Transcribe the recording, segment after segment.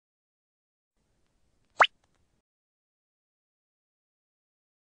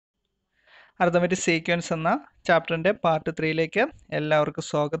Arithmetic sequence എന്ന ചാപ്റ്ററിൻ്റെ part 3യിലേക്ക് എല്ലാവർക്കും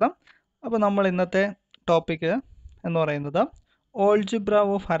സ്വാഗതം. അപ്പോൾ നമ്മൾ ഇന്നത്തെ ടോപ്പിക്ക് എന്ന് പറയുന്നത് ഓൾജിബ്ര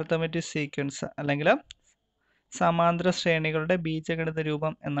ഓഫ് അരിത്തമെറ്റിക് സീക്വൻസ് അല്ലെങ്കിൽ സമാന്തര ശ്രേണികളുടെ ബീജഗണിത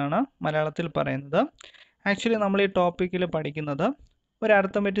രൂപം എന്നാണ് മലയാളത്തിൽ പറയുന്നത്. ആക്ച്വലി നമ്മൾ ഈ ടോപ്പിക്കിൽ പഠിക്കുന്നത് ഒരു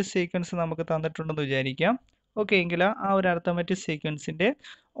അരിത്തമെറ്റിക് സീക്വൻസ് നമുക്ക് തന്നിട്ടുണ്ടെന്ന് വിചാരിക്കാം. ഓക്കെ, എങ്കിൽ ആ ഒരു അരിത്തമെറ്റിക് സീക്വൻസിൻ്റെ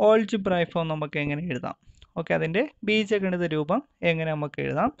ഓൾജിബ്രായിക് ഫോം നമുക്ക് എങ്ങനെ എഴുതാം, ഓക്കെ, അതിൻ്റെ ബീജഗണിത രൂപം എങ്ങനെ നമുക്ക്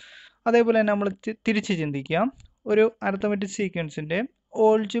എഴുതാം. അതേപോലെ തന്നെ നമ്മൾ തിരിച്ച് ചിന്തിക്കാം, ഒരു അരിത്തമെറ്റിക് സീക്വൻസിൻ്റെ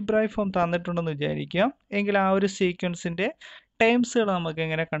ഓൾജിബ്രായിക് ഫോം തന്നിട്ടുണ്ടെന്ന് വിചാരിക്കാം. എങ്കിൽ ആ ഒരു സീക്വൻസിൻ്റെ ടേംസുകൾ നമുക്ക്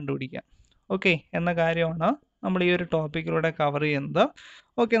എങ്ങനെ കണ്ടുപിടിക്കാം, ഓക്കെ എന്ന കാര്യമാണ് നമ്മൾ ഈ ഒരു ടോപ്പിക്കിലൂടെ കവർ ചെയ്യുന്നത്.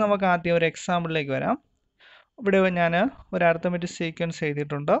 ഓക്കെ, നമുക്ക് ആദ്യം ഒരു എക്സാമ്പിളിലേക്ക് വരാം. ഇവിടെ ഞാൻ ഒരു അരിത്തമെറ്റിക് സീക്വൻസ്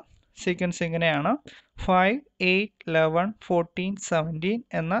എഴുതിയിട്ടുണ്ട്. സീക്വൻസ് ഇങ്ങനെയാണ്: 5, 8, 11, 14, 17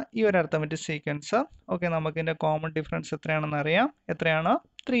 എന്ന ഈ ഒരു അരിത്തമെറ്റിക് സീക്വൻസ്. ഓക്കെ, നമുക്കിതിൻ്റെ കോമൺ ഡിഫറൻസ് എത്രയാണെന്ന് അറിയാം. എത്രയാണ്?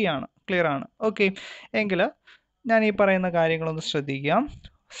 3 ആണ്. ക്ലിയർ ആണ്. ഓക്കെ, എങ്കിൽ ഞാൻ ഈ പറയുന്ന കാര്യങ്ങളൊന്ന്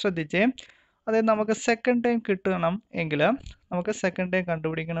ശ്രദ്ധിച്ചേ. അതായത് നമുക്ക് സെക്കൻഡ് ടൈം കിട്ടണം എങ്കിൽ, നമുക്ക് സെക്കൻഡ് ടൈം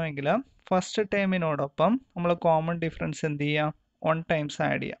കണ്ടുപിടിക്കണമെങ്കിൽ ഫസ്റ്റ് ടൈമിനോടൊപ്പം നമ്മൾ കോമൺ ഡിഫറൻസ് എന്ത് ചെയ്യാം? 1 ടൈംസ്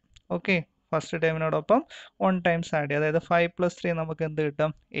ആഡ് ചെയ്യാം. ഓക്കെ, ഫസ്റ്റ് ടൈമിനോടൊപ്പം 1 ടൈംസ് ആഡ് ചെയ്യുക. അതായത് 5 + 3 നമുക്ക് എന്ത്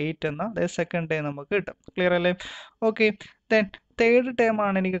കിട്ടും? 8 എന്ന, അതായത് സെക്കൻഡ് ടൈം നമുക്ക് കിട്ടും. ക്ലിയർ അല്ലേ? ഓക്കെ, ദെൻ തേർഡ് ടൈം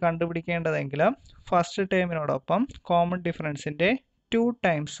ആണ് എനിക്ക് കണ്ടുപിടിക്കേണ്ടതെങ്കിൽ ഫസ്റ്റ് ടൈമിനോടൊപ്പം കോമൺ ഡിഫറൻസിൻ്റെ 2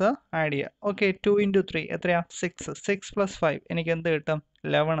 ടൈംസ് ആഡ് ചെയ്യുക. ഓക്കെ, 2 × 3 എത്രയാ? 6. 6 + 5 എനിക്ക് എന്ത് കിട്ടും?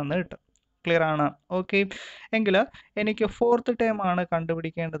 11 എന്ന് കിട്ടും. ക്ലിയർ ആണ്. ഓക്കെ, എങ്കിൽ എനിക്ക് ഫോർത്ത് ടൈം ആണ്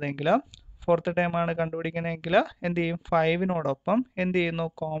കണ്ടുപിടിക്കേണ്ടതെങ്കിൽ എന്ത് ചെയ്യും? 5നോടൊപ്പം എന്ത് ചെയ്യുന്നു?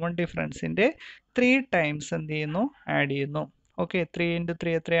 കോമൺ ഡിഫറൻസിൻ്റെ 3 ടൈംസ് എന്ത് ചെയ്യുന്നു? ആഡ് ചെയ്യുന്നു. ഓക്കെ, 3 ×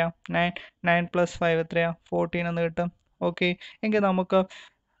 3 എത്രയാ? 9. 9 + 5 എത്രയാ? 14 എന്ന് കിട്ടും. ഓക്കെ, എങ്കിൽ നമുക്ക്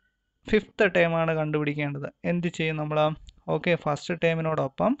ഫിഫ്ത്ത് ടൈം ആണ് കണ്ടുപിടിക്കേണ്ടത്. എന്ത് ചെയ്യും നമ്മൾ? ഓക്കെ, ഫസ്റ്റ്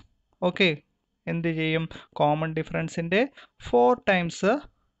ടൈമിനോടൊപ്പം ഓക്കെ എന്ത് ചെയ്യും? കോമൺ ഡിഫറൻസിൻ്റെ 4 ടൈംസ്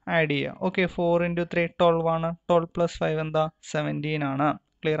ആഡ് ചെയ്യുക. ഓക്കെ, 4 × 3 12 ആണ്. 12 + 5 എന്താ? 17 ആണ്.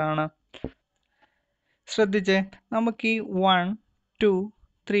 ക്ലിയർ ആണ്. ശ്രദ്ധിച്ചേ, നമുക്ക് ഈ 1, 2,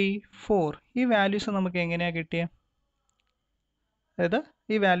 3, 4 ഈ വാല്യൂസ് നമുക്ക് എങ്ങനെയാണ് കിട്ടിയത്? അതായത്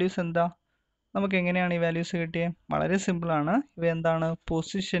ഈ വാല്യൂസ് എന്താ? നമുക്ക് എങ്ങനെയാണ് ഈ വാല്യൂസ് കിട്ടിയത്? വളരെ സിമ്പിളാണ്. ഇവ എന്താണ്?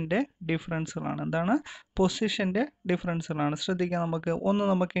 പൊസിഷൻ്റെ ഡിഫറൻസുകളാണ്. എന്താണ്? പൊസിഷൻ്റെ ഡിഫറൻസുകളാണ്. ശ്രദ്ധിക്കുക,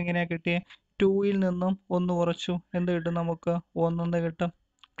 നമുക്ക് എങ്ങനെയാണ് കിട്ടിയത്? 2ൽ നിന്നും 1 കുറച്ചു എന്ത് കിട്ടും? നമുക്ക് 1 കിട്ടും.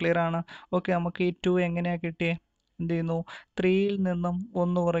 ക്ലിയർ ആണ്. ഓക്കെ, നമുക്ക് ഈ 2 എങ്ങനെയാണ് കിട്ടിയത്? എന്ത് ചെയ്യുന്നു? 3ൽ നിന്നും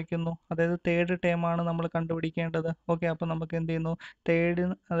 1 കുറയ്ക്കുന്നു. അതായത് തേർഡ് ടൈം ആണ് നമ്മൾ കണ്ടുപിടിക്കേണ്ടത്. ഓക്കെ, അപ്പോൾ നമുക്ക് എന്ത് ചെയ്യുന്നു?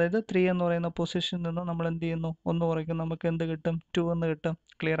 അതായത് 3 എന്ന് പറയുന്ന പൊസിഷനിൽ നിന്നും നമ്മൾ എന്ത് ചെയ്യുന്നു? 1 കുറയ്ക്കുന്നു. നമുക്ക് എന്ത് കിട്ടും? 2 എന്ന് കിട്ടും.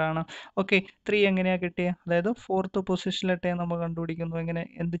 ക്ലിയർ ആണ്. ഓക്കെ, 3 എങ്ങനെയാണ് കിട്ടിയത്? അതായത് ഫോർത്ത് പൊസിഷനിലെ ടൈം നമ്മൾ കണ്ടുപിടിക്കുന്നു. എങ്ങനെ?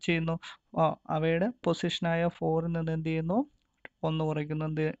 എന്ത് ചെയ്യുന്നു? അവയുടെ പൊസിഷനായ 4ൽ നിന്ന് എന്ത് ചെയ്യുന്നു? 1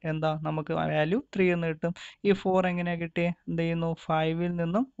 കുറയ്ക്കുന്നത് എന്താ? നമുക്ക് വാല്യൂ 3 എന്ന് കിട്ടും. ഈ 4 എങ്ങനെയാണ് കിട്ടിയത്? എന്ത് ചെയ്യുന്നു? 5ൽ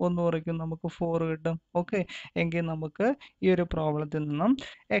നിന്നും 1 കുറയ്ക്കും, നമുക്ക് 4 കിട്ടും. ഓക്കെ, എങ്കിൽ നമുക്ക് ഈ ഒരു പ്രോബ്ലത്തിൽ നിന്നും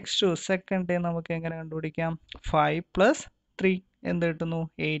x2 സെക്കൻഡ് ടൈം നമുക്ക് എങ്ങനെ കണ്ടുപിടിക്കാം? 5 + 3 എന്ത് കിട്ടുന്നു?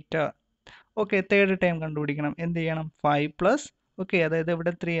 8. ഓക്കെ, തേർഡ് ടൈം കണ്ടുപിടിക്കണം. എന്ത് ചെയ്യണം? 5 + ഓക്കെ, അതായത്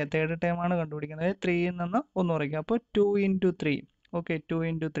ഇവിടെ 3 തേർഡ് ടൈം ആണ് കണ്ടുപിടിക്കുന്നത്. അതായത് 3ൽ നിന്ന് 1 കുറയ്ക്കുക. അപ്പോൾ 2 × 3 ഓക്കെ, 2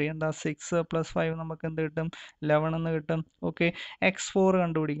 × 3 എന്താ? 6 + 5 നമുക്ക് എന്ത് കിട്ടും? 11 എന്ന് കിട്ടും. ഓക്കെ, x4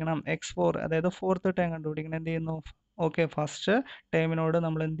 കണ്ടുപിടിക്കണം. x4 അതായത് ഫോർത്ത് ടൈം കണ്ടുപിടിക്കണം. എന്ത് ചെയ്യുന്നു? ഓക്കെ, ഫസ്റ്റ് ടൈമിനോട്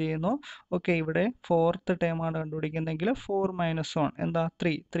നമ്മൾ എന്ത് ചെയ്യുന്നു? ഓക്കെ, ഇവിടെ ഫോർത്ത് ടൈം ആണ് കണ്ടുപിടിക്കുന്നതെങ്കിൽ 4 - 1 എന്താ?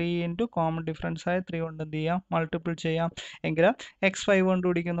 3 × കോമൺ ഡിഫറൻസ് ആയ 3 കൊണ്ട് എന്ത് ചെയ്യാം? മൾട്ടിപ്പിൾ ചെയ്യാം. എങ്കിൽ x5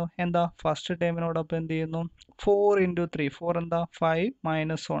 കണ്ടുപിടിക്കുന്നു. എന്താ? ഫസ്റ്റ് ടൈമിനോടൊപ്പം എന്ത് ചെയ്യുന്നു? 4 × 3 4 എന്താ? 5 -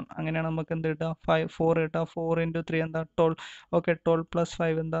 1 അങ്ങനെയാണ് നമുക്ക് എന്ത് കിട്ടുക? 4 കിട്ടുക. 4 × 3 എന്താ? 12. ഓക്കെ, 12 +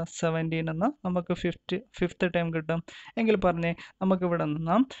 5 എന്താ? 17 എന്ന് നമുക്ക് ഫിഫ്ത്ത് ടൈം കിട്ടും. എങ്കിൽ പറഞ്ഞേ, നമുക്കിവിടെ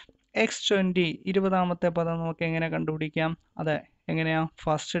നിന്ന് x20 20ാമത്തെ പദം നമുക്ക് എങ്ങനെ കണ്ടുപിടിക്കാം? അതെ, എങ്ങനെയാ?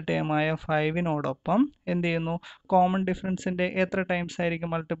 ഫസ്റ്റ് ടൈമായ 5നോടൊപ്പം എന്ത് ചെയ്യുന്നു? കോമൺ ഡിഫറൻസിൻ്റെ എത്ര ടൈംസ്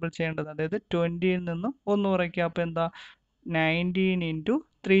ആയിരിക്കും മൾട്ടിപ്പിൾ ചെയ്യേണ്ടത്? അതായത് 20ൽ നിന്നും 1 കുറയ്ക്കുക. അപ്പോൾ എന്താ? 19 ×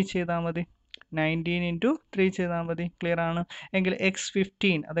 3 ചെയ്താൽ മതി. 19 × 3 ചെയ്താൽ മതി. ക്ലിയർ ആണ്. എങ്കിൽ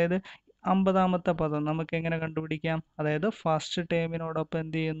x15 അതായത് 50ാമത്തെ പദം നമുക്ക് എങ്ങനെ കണ്ടുപിടിക്കാം? അതായത് ഫസ്റ്റ് ടൈമിനോടൊപ്പം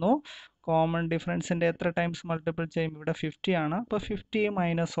എന്ത് ചെയ്യുന്നു? കോമൺ ഡിഫറൻസിൻ്റെ എത്ര ടൈംസ് മൾട്ടിപ്പിൾ ചെയ്യും? ഇവിടെ 50 ആണ്. അപ്പോൾ 50 -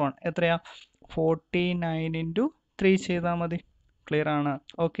 1 എത്രയാ? 49 × 3 ചെയ്താൽ മതി. ക്ലിയർ ആണ്.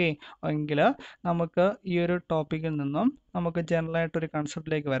 ഓക്കെ, എങ്കിൽ നമുക്ക് ഈ ഒരു ടോപ്പിക്കിൽ നിന്നും നമുക്ക് ജനറലായിട്ടൊരു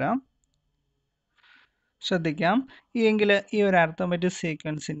കൺസെപ്റ്റിലേക്ക് വരാം. ശ്രദ്ധിക്കാം, എങ്കിൽ ഈ ഒരു അരിത്തമെറ്റിക്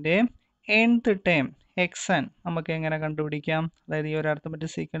സീക്വൻസിൻ്റെ nth ടേം xn നമുക്ക് എങ്ങനെ കണ്ടുപിടിക്കാം? അതായത് ഈ ഒരു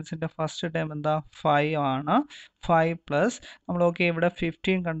അരിത്തമെറ്റിക് സീക്വൻസിന്റെ ഫസ്റ്റ് ടേം എന്താ? 5 ആണ്. 5 പ്ലസ് നമ്മൾ ഇവിടെ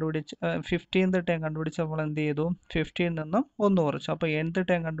 15 കണ്ടുപിടിച്ച് 15th ടേം കണ്ടുപിടിച്ചപ്പോൾ എന്ത് ചെയ്തു? 15 നിന്നും 1 കുറച്ചു. അപ്പോൾ nth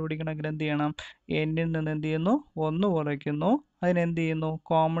ടേം കണ്ടുപിടിക്കണമെങ്കിൽ എന്ത് ചെയ്യണം? n ൽ നിന്ന് എന്ത് ചെയ്യുന്നു? 1 കുറയ്ക്കുന്നു. അതിനെന്ത് ചെയ്യുന്നു?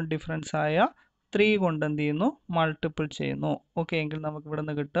 കോമൺ ഡിഫറൻസ് ആയ 3 കൊണ്ട് എന്ത് ചെയ്യുന്നു? മൾട്ടിപ്പിൾ ചെയ്യുന്നു. ഓക്കെ, എങ്കിൽ നമുക്ക് ഇവിടെ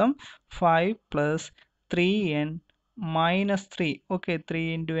നിന്ന് കിട്ടും 5 plus 3n minus 3. Okay, 3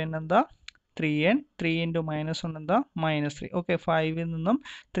 into n എന്താ? 3n. 3 ഇൻറ്റു മൈനസ് 1 എന്താ? മൈനസ് 3. ഓക്കെ, 5ൽ നിന്നും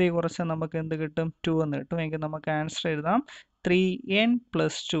 3 കുറച്ചാൽ നമുക്ക് എന്ത് കിട്ടും? 2 എന്ന് കിട്ടും. എങ്കിൽ നമുക്ക് ആൻസർ എഴുതാം 3n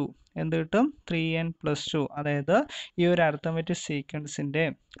പ്ലസ് 2. എന്ത് കിട്ടും? 3n plus 2. അതായത് ഈ ഒരു അരിത്തമെറ്റിക് സീക്വൻസിൻ്റെ,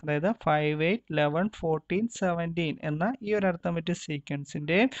 അതായത് 5, 8, 11, 14, 17 എന്ന ഈ ഒരു അരിത്തമെറ്റിക്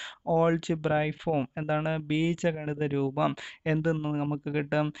സീക്വൻസിൻ്റെ ഓൾജിബ്രായിക് ഫോം എന്താണ്? ബീജഗണിത രൂപം എന്തെന്ന് നമുക്ക്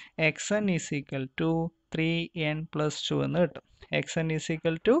കിട്ടും? xn is equal to 3n plus 2 എന്ന് കിട്ടും. xn is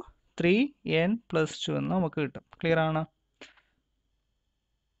equal to 3n plus 2 എന്ന് നമുക്ക് കിട്ടും. ക്ലിയർ ആണ്?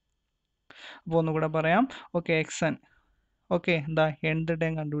 അപ്പോൾ ഒന്നുകൂടെ പറയാം. Okay, xn. ഓക്കെ, എന്താ? nth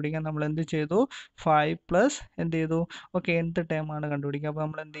ടേം കണ്ടുപിടിക്കാൻ നമ്മൾ എന്ത് ചെയ്തു? 5 പ്ലസ് എന്ത് ചെയ്തു? ഓക്കെ, nth ടേം ആണ് കണ്ടുപിടിക്കുക. അപ്പോൾ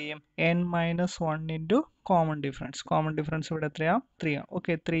നമ്മൾ എന്ത് ചെയ്യും? n minus 1 into common difference. Common difference ഇവിടെ എത്രയാ? 3 ആണ്.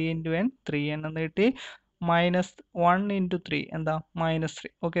 ഓക്കെ, 3 ഇൻറ്റു n 3n എന്ന് കിട്ടി. മൈനസ് 1 ഇൻറ്റു 3 എന്താ? മൈനസ്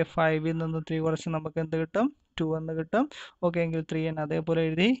 3. ഓക്കെ, 5ൽ നിന്ന് 3 കുറച്ച് നമുക്ക് എന്ത് കിട്ടും? 2 എന്ന് കിട്ടും. ഓക്കെ, എങ്കിൽ 3n അതേപോലെ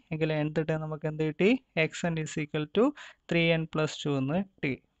എഴുതി. എങ്കിൽ nth ടേം നമുക്ക് എന്ത് കിട്ടി? xn is equal to 3n plus 2 എന്ന്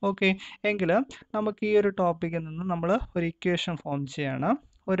കിട്ടി. ഓക്കെ, എങ്കിൽ നമുക്ക് ഈ ഒരു ടോപ്പിക്കിൽ നിന്ന് നമ്മൾ ഒരു ഇക്വേഷൻ ഫോം ചെയ്യാണ്.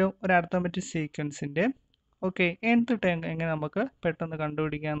 ഒരു അരിത്തമെറ്റിക് സീക്വൻസിൻ്റെ ഓക്കെ nth ടേം എങ്ങനെ നമുക്ക് പെട്ടെന്ന്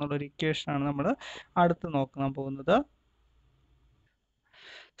കണ്ടുപിടിക്കുക എന്നുള്ളൊരു ഇക്വേഷനാണ് നമ്മൾ അടുത്ത് നോക്കാൻ പോകുന്നത്.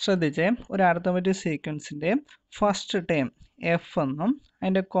 ശ്രദ്ധിച്ചേ, ഒരു അരിത്തമെറ്റിക് സീക്വൻസിൻ്റെ ഫസ്റ്റ് ടേം എഫ് എന്നും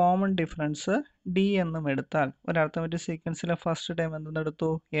അതിൻ്റെ കോമൺ ഡിഫറൻസ് ഡി എന്നും എടുത്താൽ, ഒരു അരിത്തമെറ്റിക് സീക്വൻസിലെ ഫസ്റ്റ് ടേം എന്തെടുത്തു?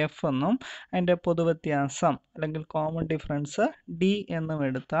 എഫ് എന്നും അതിൻ്റെ പൊതുവ്യത്യാസം അല്ലെങ്കിൽ കോമൺ ഡിഫറൻസ് ഡി എന്നും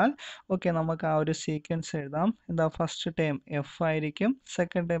എടുത്താൽ ഓക്കെ, നമുക്ക് ആ ഒരു സീക്വൻസ് എഴുതാം. എന്താ? ഫസ്റ്റ് ടേം എഫ് ആയിരിക്കും,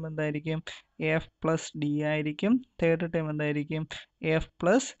 സെക്കൻഡ് ടേം എന്തായിരിക്കും? എഫ് പ്ലസ് ഡി ആയിരിക്കും, തേർഡ് ടേം എന്തായിരിക്കും? എഫ്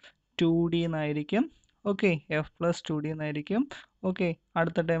പ്ലസ് 2d എന്നായിരിക്കും. ഓക്കെ, എഫ് പ്ലസ് 2d എന്നായിരിക്കും. ഓക്കെ,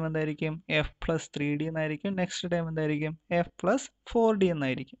 അടുത്ത ടൈം എന്തായിരിക്കും? എഫ് പ്ലസ് 3d എന്നായിരിക്കും. നെക്സ്റ്റ് ടൈം എന്തായിരിക്കും? എഫ് പ്ലസ് 4d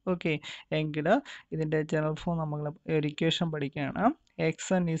എന്നായിരിക്കും. ഓക്കെ, എങ്കിൽ ഇതിൻ്റെ ജനറൽ ഫോം നമ്മൾ ഒരു ഇക്വേഷൻ പഠിക്കുകയാണ്.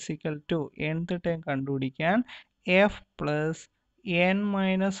 xn is equal to nth time കണ്ടുപിടിക്കാൻ F plus n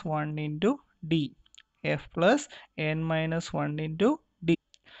minus 1 into D. F plus n minus 1 into D.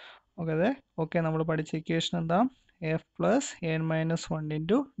 Okay, നമ്മൾ പഠിച്ച ഇക്വേഷൻ എന്താ? F plus n minus 1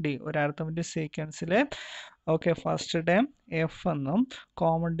 into D. ഒരു arithmetic സീക്വൻസിലെ okay first time F എന്നും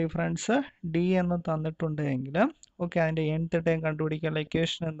common difference D എന്നും തന്നിട്ടുണ്ട് എങ്കിൽ okay, അതിൻ്റെ nth ടൈം കണ്ടുപിടിക്കാനുള്ള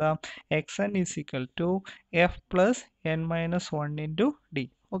ഇക്വേഷൻ എന്താ? xn is equal to F plus n minus 1 into D.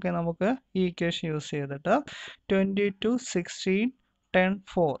 Okay, നമുക്ക് ഈ ഇക്വേഷൻ യൂസ് ചെയ്തിട്ട് 22, 16, 10,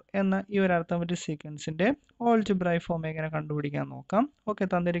 4 എന്ന ഈ ഒരു അരിത്തമെറ്റിക് സീക്വൻസിൻ്റെ ഓൾജിബ്രായിക് ഫോം എങ്ങനെ കണ്ടുപിടിക്കാൻ നോക്കാം. ഓക്കെ,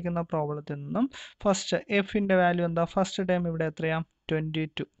 തന്നിരിക്കുന്ന പ്രോബ്ലത്തിൽ നിന്നും ഫസ്റ്റ് എഫിൻ്റെ വാല്യൂ എന്താ? ഫസ്റ്റ് ടൈം ഇവിടെ എത്രയാണ്?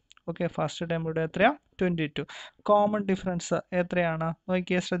 22. ഓക്കെ, ഫസ്റ്റ് ടൈം ഇവിടെ എത്രയാണ്? 22. കോമൺ ഡിഫറൻസ് എത്രയാണ്?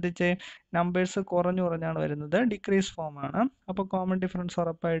 നോക്കിയേ, ശ്രദ്ധിച്ചേ, നമ്പേഴ്സ് കുറഞ്ഞു കുറഞ്ഞാണ് വരുന്നത്, ഡിക്രീസ് ഫോം ആണ്. അപ്പോൾ കോമൺ ഡിഫറൻസ്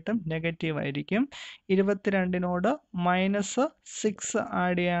ഉറപ്പായിട്ടും നെഗറ്റീവ് ആയിരിക്കും. 22നോട് മൈനസ് 6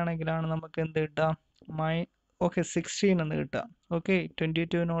 ആഡ് ചെയ്യുകയാണെങ്കിലാണ് നമുക്ക് എന്ത് കിട്ടുക? ഓക്കെ 16 എന്ന് കിട്ടുക. ഓക്കെ,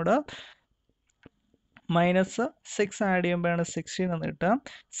 22നോട് മൈനസ് 6 ആഡ് ചെയ്യുമ്പോഴാണ് 16 എന്ന് കിട്ടുക.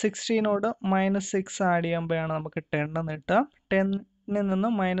 16നോട് മൈനസ് 6 ആഡ് ചെയ്യുമ്പോഴാണ് നമുക്ക് 10 എന്ന് കിട്ടുക. 10ൽ നിന്ന്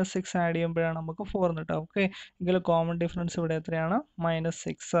മൈനസ് 6 ആഡ് ചെയ്യുമ്പോഴാണ് നമുക്ക് 4 എന്ന് കിട്ടുക. ഓക്കെ, എങ്കിൽ കോമൺ ഡിഫറൻസ് ഇവിടെ എത്രയാണ്? മൈനസ്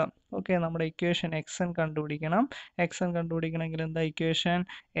 6. ഓക്കെ, നമ്മുടെ ഇക്വേഷൻ xn കണ്ടുപിടിക്കണം. xn കണ്ടുപിടിക്കണമെങ്കിൽ എന്താ equation?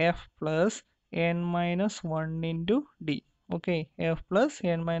 F plus n minus 1 into D. Okay, F plus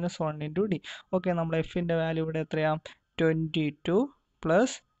n minus 1 into D. Okay, നമ്മൾ എഫിൻ്റെ വാല്യൂ ഇവിടെ എത്രയാണ്? 22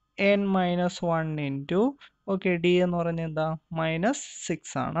 plus n minus 1 into okay D എന്ന് പറഞ്ഞാൽ എന്താ? മൈനസ്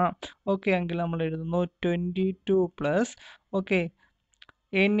 6 ആണ്. ഓക്കെ, എങ്കിൽ നമ്മൾ എഴുതുന്നു 22 plus okay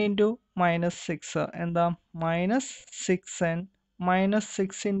n into minus 6 എന്താ? Minus 6n minus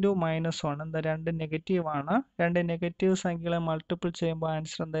 6 into minus 1 എന്താ? രണ്ട് നെഗറ്റീവ് ആണ്. രണ്ട് നെഗറ്റീവ് സംഖ്യകളെ മൾട്ടിപ്പിൾ ചെയ്യുമ്പോൾ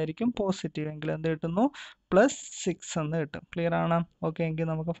ആൻസർ എന്തായിരിക്കും? പോസിറ്റീവ്. എങ്കിൽ എന്ത് കിട്ടുന്നു? പ്ലസ് 6 എന്ന് കിട്ടും. ക്ലിയർ ആണ്? ഓക്കെ, എങ്കിൽ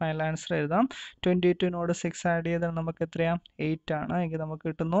നമുക്ക് ഫൈനൽ ആൻസർ എഴുതാം. 22നോട് 6 ആഡ് ചെയ്താൽ നമുക്ക് എത്രയാണ്? 8 ആണ്. എങ്കിൽ നമുക്ക്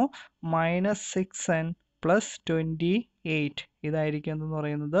കിട്ടുന്നു മൈനസ് 6n പ്ലസ് 28. ഇതായിരിക്കും എന്ന്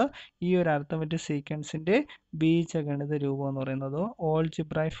പറയുന്നത് ഈ ഒരു അരിത്തമെറ്റിക് സീക്വൻസിൻ്റെ ബീജഗണിത രൂപം എന്ന് പറയുന്നത്,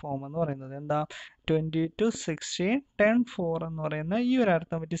 ഓൾജിബ്രായിക് ഫോം എന്ന് പറയുന്നത്. എന്താ? 22, 16, 10, 4 എന്ന് പറയുന്ന ഈ ഒരു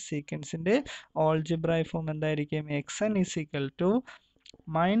അരിത്തമെറ്റിക് സീക്വൻസിൻ്റെ ഓൾജിബ്രായിക് ഫോം എന്തായിരിക്കും? xn is equal to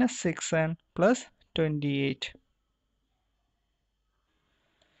minus 6n plus 28.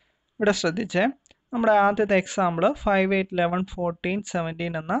 ഇവിടെ ശ്രദ്ധിച്ചേ, നമ്മുടെ ആദ്യത്തെ എക്സാമ്പിൾ 5, 8, 11, 14,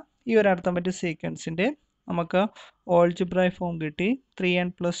 17 എന്ന ഈ ഒരു അരിത്തമെറ്റിക് സീക്വൻസിൻ്റെ നമുക്ക് ഓൾജിബ്രായിക് ഫോം കിട്ടി.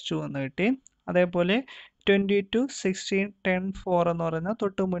 3n+2 എന്ന് കിട്ടി. അതേപോലെ 22, 16, 10, 4 എന്ന് പറയുന്ന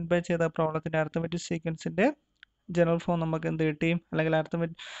തൊട്ട് മുൻപേ ചെയ്ത പ്രോബ്ലത്തിൻ്റെ അരിത്തമെറ്റിക് സീക്വൻസിൻ്റെ ജനറൽ ഫോം നമുക്ക് എന്ത് കിട്ടി, അല്ലെങ്കിൽ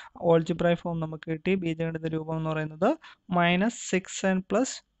അരിത്തമെറ്റിക് ഓൾജിബ്രായിക് ഫോം നമുക്ക് കിട്ടി. ബീജഗണിത രൂപം എന്ന് പറയുന്നത്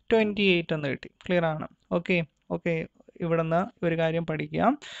 -6n+28 എന്ന് കിട്ടി. ക്ലിയർ ആണ്? Okay okay. ഇവിടെ നിന്ന് ഒരു കാര്യം പഠിക്കുക.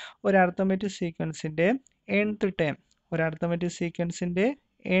 ഒരു അരിത്തമെറ്റിക് സീക്വൻസിൻ്റെ nth ടേം, ഒരു അരിത്തമെറ്റിക് സീക്വൻസിൻ്റെ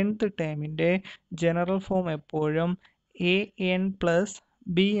nth ടേമിൻ്റെ ജനറൽ ഫോം എപ്പോഴും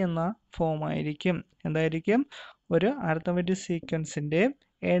an+b എന്ന ഫോം ആയിരിക്കും. എന്തായിരിക്കും? ഒരു arithmetic സീക്വൻസിൻ്റെ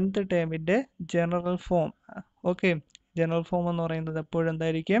nth ടേമിൻ്റെ general form. Okay, general form എന്ന് പറയുന്നത് എപ്പോഴും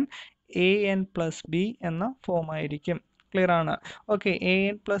എന്തായിരിക്കും? an+b എന്ന ഫോം ആയിരിക്കും. ക്ലിയർ ആണ്? ഓക്കെ,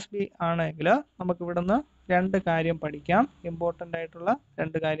 an+b ആണെങ്കിൽ നമുക്ക് ഇവിടെ നിന്ന് രണ്ട് കാര്യം പഠിക്കാം. ഇമ്പോർട്ടൻ്റ് ആയിട്ടുള്ള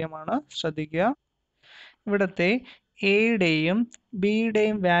രണ്ട് കാര്യമാണ്, ശ്രദ്ധിക്കുക. ഇവിടുത്തെ എയുടെയും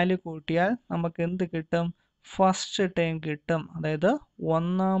ബിയുടെയും വാല്യൂ കൂട്ടിയാൽ നമുക്ക് എന്ത് കിട്ടും? ഫസ്റ്റ് ടേം കിട്ടും. അതായത്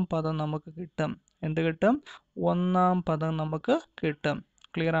ഒന്നാം പദം നമുക്ക് കിട്ടും. എന്ത് കിട്ടും? ഒന്നാം പദം നമുക്ക് കിട്ടും.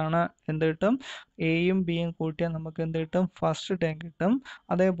 ക്ലിയർ ആണ്? എന്ത് കിട്ടും? എയും ബിയും കൂട്ടിയാൽ നമുക്ക് എന്ത് കിട്ടും? ഫസ്റ്റ് ടേം കിട്ടും.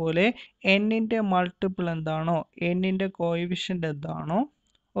 അതേപോലെ എന്നിൻ്റെ മൾട്ടിപ്പിൾ എന്താണോ, എന്നിൻ്റെ കോഎഫിഷ്യൻ്റ് എന്താണോ,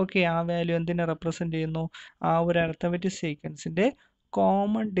 ഓക്കെ, ആ വാല്യൂ എന്തിനെ റെപ്രസെൻ്റ് ചെയ്യുന്നു? ആ ഒരു അരിത്തമെറ്റിക് സീക്വൻസിൻ്റെ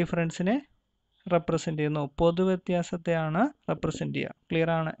കോമൺ ഡിഫറൻസിനെ റെപ്രസെൻ്റ് ചെയ്യുന്നു. പൊതുവ്യത്യാസത്തെയാണ് റെപ്രസെൻ്റ് ചെയ്യുക. ക്ലിയർ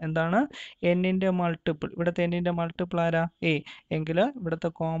ആണ്? എന്താണ്? എന്നിൻ്റെ മൾട്ടിപ്പിൾ, ഇവിടുത്തെ എന്നിൻ്റെ മൾട്ടിപ്പിൾ ആരാ? എ. എങ്കിൽ ഇവിടുത്തെ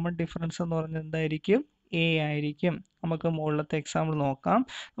കോമൺ ഡിഫറൻസ് എന്ന് പറഞ്ഞാൽ എന്തായിരിക്കും? എ ആയിരിക്കും. നമുക്ക് മുകളിലത്തെ എക്സാമ്പിൾ നോക്കാം.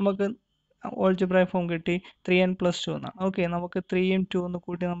 നമുക്ക് ഓൾജിബ്രായിക് ഫോം കിട്ടി 3n+2 എന്നാണ്. ഓക്കെ, നമുക്ക് 3യും 2 എന്ന്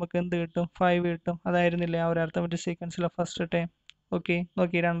കൂട്ടി നമുക്ക് എന്ത് കിട്ടും? 5 കിട്ടും. അതായിരുന്നില്ലേ ആ ഒരു അരിത്തമെറ്റിക് സീക്വൻസിലെ ഫസ്റ്റ് ടൈം? ഓക്കെ,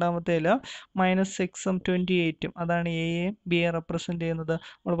 നോക്കി രണ്ടാമത്തേൽ -6ഉം 28ഉം അതാണ് എയും ബിയെ റെപ്രസെൻ്റ് ചെയ്യുന്നത്.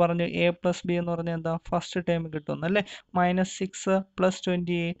 നമ്മൾ പറഞ്ഞു a+b എന്ന് പറഞ്ഞാൽ എന്താ? ഫസ്റ്റ് ടൈം കിട്ടും അല്ലേ? -6 +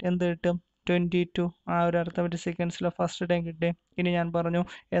 28 എന്ത് കിട്ടും? 22. ആ ഒരു അരിത്തമെറ്റിക് സീക്വൻസിലെ ഫസ്റ്റ് ടൈം കിട്ടി. ഇനി ഞാൻ പറഞ്ഞു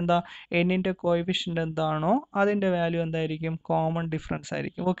എന്താ? എന്നിൻ്റെ കോഎഫിഷ്യൻ്റ് എന്താണോ അതിൻ്റെ വാല്യൂ എന്തായിരിക്കും? കോമൺ ഡിഫറൻസ്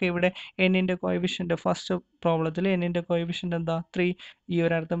ആയിരിക്കും. ഓക്കെ, ഇവിടെ എന്നിൻ്റെ കോഎഫിഷ്യൻ്റ് ഫസ്റ്റ് പ്രോബ്ലത്തിൽ എന്നിൻ്റെ കോഎഫിഷ്യൻ്റ് എന്താ? 3. ഈ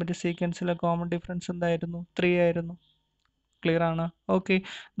ഒരു അരിത്തമെറ്റിക് സീക്വൻസിലെ കോമൺ ഡിഫറൻസ് എന്തായിരുന്നു? 3 ആയിരുന്നു. ക്ലിയർ ആണ്? ഓക്കെ,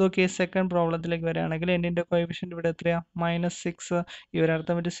 ഇതൊക്കെ സെക്കൻഡ് പ്രോബ്ലത്തിലേക്ക് വരികയാണെങ്കിൽ എന്നിൻ്റെ കോഎഫിഷ്യൻ്റ് ഇവിടെ എത്രയാണ്? -6. ഈ ഒരു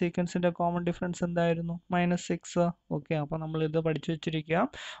അരിത്തമെറ്റിക് സീക്വൻസിൻ്റെ കോമൺ ഡിഫറൻസ് എന്തായിരുന്നു? -6. ഓക്കെ, അപ്പോൾ നമ്മൾ ഇത് പഠിച്ചു വെച്ചിരിക്കുക.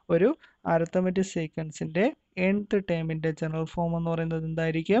 ഒരു അരിത്തമെറ്റിക് സീക്വൻസിൻ്റെ nth ടേമിൻ്റെ ജനറൽ ഫോം എന്ന് പറയുന്നത്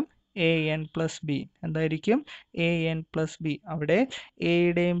എന്തായിരിക്കും? an+b. എന്തായിരിക്കും? an+b. അവിടെ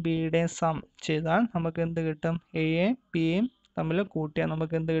എയുടെയും ബിയുടെയും സം ചെയ്താൽ നമുക്ക് എന്ത് കിട്ടും? എയും ബിയും തമ്മിൽ കൂട്ടിയാൽ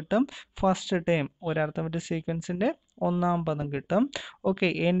നമുക്ക് എന്ത് കിട്ടും? ഫസ്റ്റ് ടേം, ഒരു അരിത്തമെറ്റിക് സീക്വൻസിൻ്റെ ഒന്നാം പദം കിട്ടും. ഓക്കെ,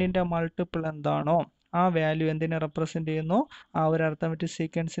 എന്നിൻ്റെ മൾട്ടിപ്പിൾ എന്താണോ ആ വാല്യൂ എന്തിനെ റെപ്രസെൻ്റ് ചെയ്യുന്നു? ആ ഒരു അരിത്തമെറ്റിക്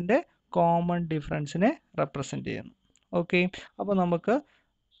സീക്വൻസിൻ്റെ കോമൺ ഡിഫറൻസിനെ റെപ്രസെൻ്റ് ചെയ്യുന്നു. ഓക്കെ, അപ്പോൾ നമുക്ക്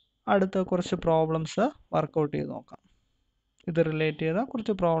അടുത്ത കുറച്ച് പ്രോബ്ലംസ് വർക്കൗട്ട് ചെയ്ത് നോക്കാം. ഇത് റിലേറ്റ് ചെയ്ത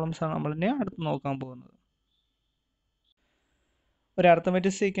കുറച്ച് പ്രോബ്ലംസാണ് നമ്മൾ ഇനി അടുത്ത് നോക്കാൻ പോകുന്നത്. ഒരു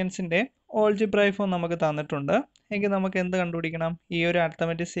അരിത്തമെറ്റിക് സീക്വൻസിൻ്റെ ഓൾജിബ്രായിക് ഫോം നമുക്ക് തന്നിട്ടുണ്ട്. എങ്കിൽ നമുക്ക് എന്ത് കണ്ടുപിടിക്കണം? ഈ ഒരു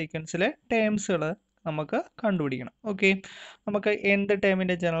അരിത്തമെറ്റിക് സീക്വൻസിലെ ടേംസുകൾ നമുക്ക് കണ്ടുപിടിക്കണം. ഓക്കെ, നമുക്ക് nth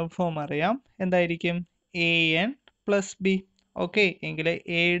ടേമിൻ്റെ ജനറൽ ഫോം അറിയാം. എന്തായിരിക്കും? an+b. ഓക്കെ, എങ്കിൽ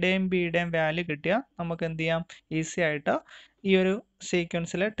എയുടെയും ബിയുടെയും വാല്യൂ കിട്ടിയാൽ നമുക്ക് എന്ത് ചെയ്യാം? ഈസി ആയിട്ട് ഈ ഒരു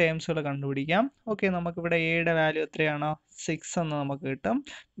സീക്വൻസിലെ ടേംസുകൾ കണ്ടുപിടിക്കാം. ഓക്കെ, നമുക്കിവിടെ എയുടെ വാല്യൂ എത്രയാണ്? 6 എന്ന് നമുക്ക് കിട്ടും.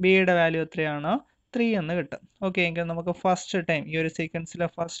 ബിയുടെ വാല്യൂ എത്രയാണ്? 3 എന്ന് കിട്ടും. ഓക്കെ, എങ്കിൽ നമുക്ക് ഫസ്റ്റ് ടൈം, ഈ ഒരു സീക്വൻസിലെ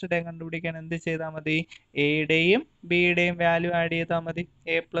ഫസ്റ്റ് ടൈം കണ്ടുപിടിക്കാൻ എന്ത് ചെയ്താൽ മതി? എയുടെയും ബിയുടെയും വാല്യൂ ആഡ് ചെയ്താൽ മതി.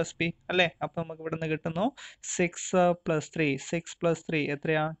 a+b അല്ലേ? അപ്പോൾ നമുക്ക് ഇവിടെ നിന്ന് കിട്ടുന്നു 6 + 3. 6 + 3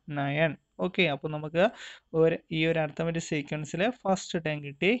 എത്രയാ? 9. ഓക്കെ, അപ്പോൾ നമുക്ക് ഈ ഒരു അരിത്തമെറ്റിക് സീക്വൻസിലെ ഫസ്റ്റ് ടൈം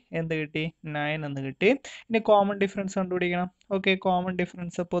കിട്ടി. എന്ത് കിട്ടി? 9 എന്ന് കിട്ടി. ഇനി കോമൺ ഡിഫറൻസ് കണ്ടുപിടിക്കണം. ഓക്കെ, കോമൺ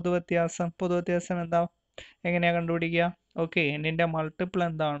ഡിഫറൻസ് പൊതുവ്യത്യാസം എന്താ? എങ്ങനെയാണ് കണ്ടുപിടിക്കുക? ഓക്കെ, എന്നിൻ്റെ മൾട്ടിപ്പിൾ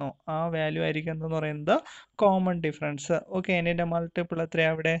എന്താണോ ആ വാല്യൂ ആയിരിക്കും എന്തെന്ന് പറയുന്നത് കോമൺ ഡിഫറൻസ്. ഓക്കെ, എന്നിൻ്റെ മൾട്ടിപ്പിൾ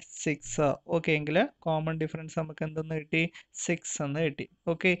എത്രയാണ് ഇവിടെ? 6. ഓക്കെ, എങ്കിൽ കോമൺ ഡിഫറൻസ് നമുക്ക് എന്തെന്ന് കിട്ടി? 6 എന്ന് കിട്ടി.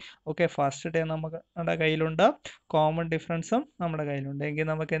 ഓക്കെ ഓക്കെ, ഫസ്റ്റ് ടൈം നമ്മുടെ കയ്യിലുണ്ട്, കോമൺ ഡിഫറൻസും നമ്മുടെ കയ്യിലുണ്ട്. എങ്കിൽ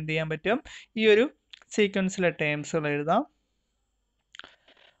നമുക്ക് എന്ത് ചെയ്യാൻ പറ്റും? ഈ ഒരു സീക്വൻസിലെ ടേംസുകൾ എഴുതാം.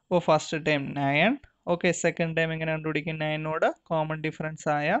 അപ്പോൾ first time 9. Okay, second time എങ്ങനെ കണ്ടുപിടിക്കും? 9നോട് കോമൺ ഡിഫറൻസ്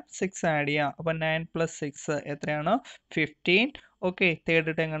ആയ 6 ആഡ് ചെയ്യാം. അപ്പോൾ 9 + 6 എത്രയാണ്? 15. ഓക്കെ,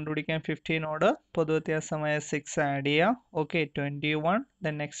 തേർഡ് ടൈം കണ്ടുപിടിക്കാൻ 15നോട് പൊതുവ്യത്യാസമായ 6 ആഡ് ചെയ്യാം. ഓക്കെ, 21.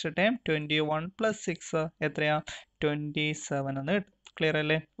 ദെൻ നെക്സ്റ്റ് ടൈം 21 + 6 എത്രയാ? 27 എന്ന് കിട്ടും. ക്ലിയർ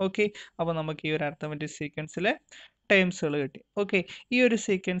അല്ലേ? ഓക്കെ, അപ്പോൾ നമുക്ക് ഈ ഒരു അരിത്തമെറ്റിക് സീക്വൻസിലെ ടേംസുകൾ കിട്ടി. ഓക്കെ, ഈ ഒരു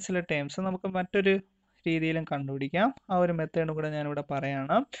സീക്വൻസിലെ ടേംസ് നമുക്ക് മറ്റൊരു രീതിയിലും കണ്ടുപിടിക്കാം. ആ ഒരു മെത്തേഡും കൂടെ ഞാനിവിടെ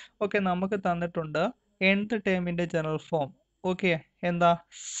പറയാണ്. ഓക്കെ, നമുക്ക് തന്നിട്ടുണ്ട് nth ടേമിൻ്റെ ജനറൽ ഫോം. ഓക്കെ, എന്താ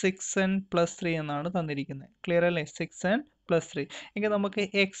 6n + 3 എന്നാണ് തന്നിരിക്കുന്നത്. ക്ലിയർ അല്ലേ? 6n + 3. എങ്കിൽ നമുക്ക്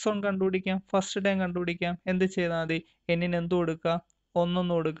x1 കണ്ടുപിടിക്കാം. ഫസ്റ്റ് ടൈം കണ്ടുപിടിക്കാം. എന്ത് ചെയ്താൽ മതി? n-ന് എന്ത് കൊടുക്കുക?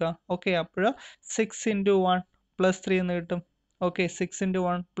 1 കൊടുക്കുക. ഓക്കെ, അപ്പോൾ 6 × 1 + 3 എന്ന് കിട്ടും. ഓക്കെ, 6 ×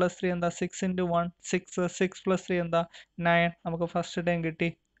 1 + 3 എന്താ? 6 × 1 6, 6 + 3 എന്താ? 9. നമുക്ക് ഫസ്റ്റ് ടൈം കിട്ടി.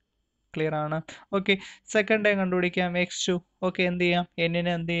 ക്ലിയർ ആണ്. ഓക്കെ, സെക്കൻഡ് ടൈം കണ്ടുപിടിക്കാം. x2. ഓക്കെ, എന്ത് ചെയ്യാം?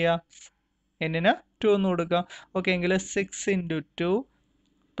 n-ന് എന്ത് ചെയ്യാം? n-ന് 2 എന്ന് കൊടുക്കാം. ഓക്കെ, എങ്കിൽ 6 × 2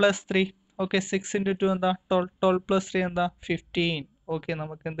 + 3. ഓക്കെ, 6 × 2 എന്താ? 12. 12 + 3 എന്താ? 15. ഓക്കെ,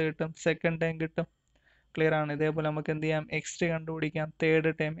 നമുക്ക് എന്ത് കിട്ടും? സെക്കൻഡ് ടൈം കിട്ടും. ക്ലിയർ ആണ്. ഇതേപോലെ നമുക്ക് എന്ത് ചെയ്യാം? x3 കണ്ടുപിടിക്കാം.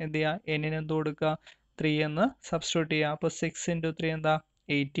 തേർഡ് ടൈം എന്ത് ചെയ്യാം? n-ന് എന്ത് കൊടുക്കുക? 3 എന്ന് സബ്സ്റ്റിറ്റ്യൂട്ട് ചെയ്യാം. അപ്പോൾ 6 × 3 എന്താ?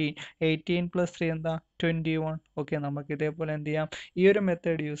 18. 18 + 3 എന്താ? 21. ഓക്കെ, നമുക്ക് ഇതേപോലെ എന്ത് ചെയ്യാം? ഈ ഒരു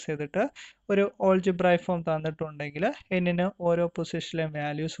മെത്തേഡ് യൂസ് ചെയ്തിട്ട് ഒരു ഓൾജിബ്രായിക് ഫോം തന്നിട്ടുണ്ടെങ്കിൽ n-ന് ഓരോ പൊസിഷനിലെ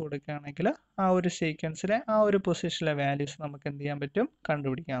വാല്യൂസ് കൊടുക്കുകയാണെങ്കിൽ ആ ഒരു സീക്വൻസിലെ ആ ഒരു പൊസിഷനിലെ വാല്യൂസ് നമുക്ക് എന്ത് ചെയ്യാൻ പറ്റും?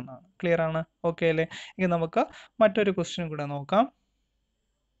 കണ്ടുപിടിക്കാവുന്നതാണ്. ക്ലിയർ ആണ്. ഓക്കെ അല്ലേ? ഇനി നമുക്ക് മറ്റൊരു ക്വസ്റ്റ്യൻ കൂടെ നോക്കാം.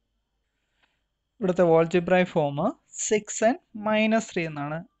 ഇവിടുത്തെ ഓൾജിബ്രായിക് ഫോം 6n - 3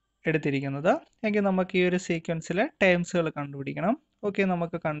 എന്നാണ് എടുത്തിരിക്കുന്നത്. എങ്കിൽ നമുക്ക് ഈ ഒരു സീക്വൻസിലെ ടേംസുകൾ കണ്ടുപിടിക്കണം. ഓക്കെ,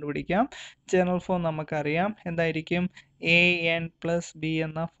 നമുക്ക് കണ്ടുപിടിക്കാം. ജനറൽ ഫോം നമുക്കറിയാം. എന്തായിരിക്കും? an + b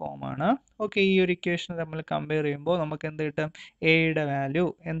എന്ന ഫോമാണ്. ഓക്കെ, ഈ ഒരു ഇക്വേഷൻ നമ്മൾ കമ്പയർ ചെയ്യുമ്പോൾ നമുക്ക് എന്ത് കിട്ടും? എയുടെ വാല്യൂ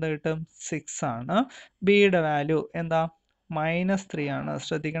എന്ത് കിട്ടും? 6 ആണ്. ബിയുടെ വാല്യൂ എന്താ? -3 ആണ്.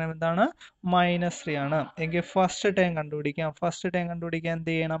 ശ്രദ്ധിക്കണം, എന്താണ്? -3 ആണ്. എങ്കിൽ ഫസ്റ്റ് ടൈം കണ്ടുപിടിക്കാം. ഫസ്റ്റ് ടൈം കണ്ടുപിടിക്കാൻ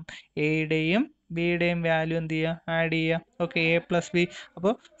എന്ത് ചെയ്യണം? എയുടെയും ബിയുടെയും വാല്യൂ എന്ത് ചെയ്യുക? ആഡ് ചെയ്യുക. Okay, a + b.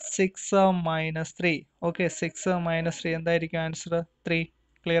 അപ്പോൾ 6 - 3. ഓക്കെ, 6 - 3 എന്തായിരിക്കും ആൻസർ? 3.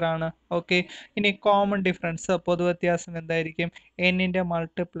 ക്ലിയർ ആണ്. ഓക്കെ, ഇനി കോമൺ ഡിഫറൻസ് പൊതുവ്യത്യാസം എന്തായിരിക്കും? n-ന്റെ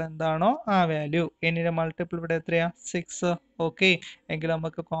മൾട്ടിപ്പിൾ എന്താണോ ആ വാല്യൂ. n-ന്റെ മൾട്ടിപ്പിൾ ഇവിടെ എത്രയാ? 6. ഓക്കെ, എങ്കിൽ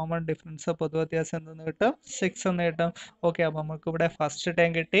നമുക്ക് കോമൺ ഡിഫറൻസ് പൊതുവ്യത്യാസം എന്തെന്ന് കിട്ടും? 6 എന്ന് കിട്ടും. ഓക്കെ, അപ്പോൾ നമുക്ക് ഇവിടെ ഫസ്റ്റ്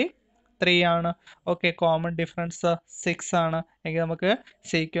ടൈം കിട്ടി 3 ആണ്. ഓക്കെ, കോമൺ ഡിഫറൻസ് 6 ആണ്. എങ്കിൽ നമുക്ക്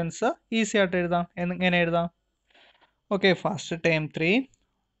സീക്വൻസ് ഈസി ആയിട്ട് എഴുതാം. എങ്ങനെ എഴുതാം? Okay, first time 3.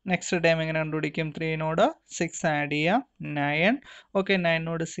 Next time എങ്ങനെ കണ്ടുപിടിക്കും? 3-നോട് 6 ആഡ് ചെയ്യാം. 9. ഓക്കെ,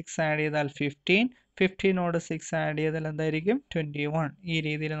 9-നോട് 6 ആഡ് ചെയ്താൽ 15. 15-നോട് 6 ആഡ് ചെയ്താൽ എന്തായിരിക്കും? 21. ഈ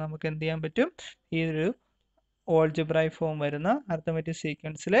രീതിയിൽ നമുക്ക് എന്ത് ചെയ്യാൻ പറ്റും? ഈ ഒരു ഓൾജിബ്രായിക് ഫോം വരുന്ന അരിത്തമെറ്റിക്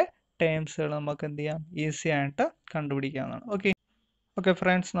സീക്വൻസിലെ ടേംസുകൾ നമുക്ക് എന്ത് ചെയ്യാം? ഈസി ആയിട്ട് കണ്ടുപിടിക്കാവുന്നതാണ്. ഓക്കെ, ഓക്കെ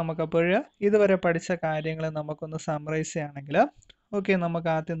ഫ്രണ്ട്സ്, നമുക്കപ്പോൾ ഇതുവരെ പഠിച്ച കാര്യങ്ങൾ നമുക്കൊന്ന് സമ്മറൈസ് ചെയ്യുകയാണെങ്കിൽ, ഓക്കെ, നമുക്ക്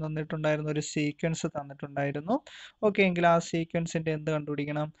ആദ്യം തന്നിട്ടുണ്ടായിരുന്ന ഒരു സീക്വൻസ് തന്നിട്ടുണ്ടായിരുന്നു. ഓക്കെ, എങ്കിൽ ആ സീക്വൻസിൻ്റെ എന്ത്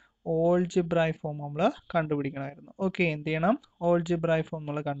കണ്ടുപിടിക്കണം? ഓൾജിബ്രായിക് ഫോം നമ്മൾ കണ്ടുപിടിക്കണമായിരുന്നു. ഓക്കെ, എന്ത് ചെയ്യണം? ഓൾജിബ്രായിക് ഫോം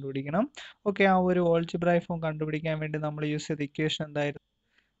നമ്മൾ കണ്ടുപിടിക്കണം. ഓക്കെ, ആ ഒരു ഓൾജിബ്രായിക് ഫോം കണ്ടുപിടിക്കാൻ വേണ്ടി നമ്മൾ യൂസ് ചെയ്ത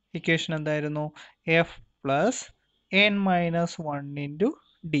ഇക്വേഷൻ എന്തായിരുന്നു? f + n - 1 ×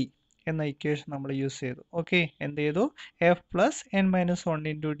 d എന്ന ഇക്വേഷൻ നമ്മൾ യൂസ് ചെയ്തു. ഓക്കെ, എന്ത് ചെയ്തു? f + n - 1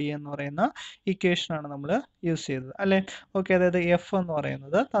 × d എന്ന് പറയുന്ന ഇക്വേഷനാണ് നമ്മൾ യൂസ് ചെയ്തത് അല്ലേ? ഓക്കെ, അതായത് f എന്ന്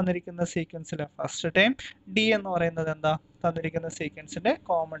പറയുന്നത് തന്നിരിക്കുന്ന സീക്വൻസിലെ ഫസ്റ്റ് ടൈം, d എന്ന് പറയുന്നത് എന്താ? തന്നിരിക്കുന്ന സീക്വൻസിന്റെ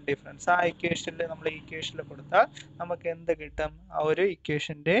കോമൺ ഡിഫറൻസ്. ആ ഇക്വേഷനിൽ നമ്മൾ ഇക്വേഷനിൽ കൊടുത്താൽ നമുക്ക് എന്ത് കിട്ടും? ആ ഒരു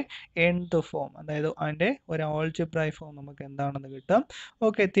ഇക്വേഷന്റെ nth ഫോം, അതായത് അതിന്റെ ഒരു ഓൾജിബ്രായിക് ഫോം നമുക്ക് എന്താണെന്ന് കിട്ടും.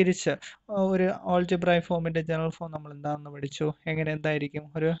 ഓക്കെ, തിരിച്ച് ഒരു ഓൾജിബ്രായിക് ഫോമിന്റെ ജനറൽ ഫോം നമ്മൾ എന്താണെന്ന് പഠിച്ചു. എങ്ങനെ എന്തായിരിക്കും?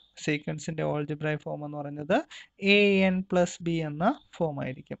 ഒരു സീക്വൻസിന്റെ ഓൾജിബ്രായിക് ഫോം എന്ന് പറയുന്നത് an + b എന്ന ഫോം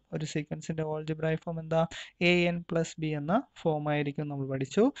ആയിരിക്കും. ഒരു സീക്വൻസിന്റെ ഓൾജിബ്രായിക് ഫോം എന്താ? an + b എന്ന ഫോം ആയിരിക്കും നമ്മൾ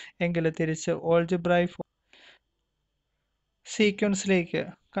പഠിച്ചു. എങ്കിൽ തിരിച്ച് ഓൾജിബ്രായിക്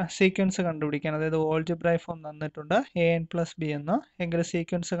സീക്വൻസ് കണ്ടുപിടിക്കാൻ, അതായത് ഓൾജിബ്രായിക് ഫോം തന്നിട്ടുണ്ട് an + b എന്ന. എങ്കിൽ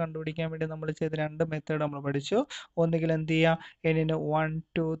സീക്വൻസ് കണ്ടുപിടിക്കാൻ വേണ്ടി നമ്മൾ ചെയ്ത രണ്ട് മെത്തേഡ് നമ്മൾ പഠിച്ചു. ഒന്നുകിൽ എന്ത് ചെയ്യുക? n-ന് 1,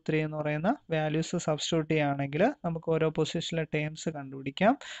 2, 3 എന്ന് പറയുന്ന വാല്യൂസ് സബ്സ്റ്റിറ്റ്യൂട്ട് ചെയ്യുകയാണെങ്കിൽ നമുക്ക് ഓരോ പൊസിഷനിലെ ടേംസ്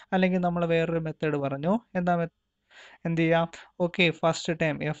കണ്ടുപിടിക്കാം. അല്ലെങ്കിൽ നമ്മൾ വേറൊരു മെത്തേഡ് പറഞ്ഞു. എന്താ എന്ത് ചെയ്യാം? ഓക്കെ, ഫസ്റ്റ്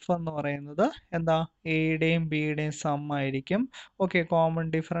ടൈം f എന്ന് പറയുന്നത് എന്താ? എയുടെയും ബിയുടെയും സം ആയിരിക്കും. ഓക്കെ, കോമൺ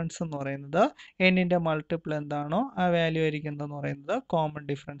ഡിഫറൻസ് എന്ന് പറയുന്നത് n-ന്റെ മൾട്ടിപ്പിൾ എന്താണോ ആ വാല്യൂ ആയിരിക്കും എന്ന് പറയുന്നത് കോമൺ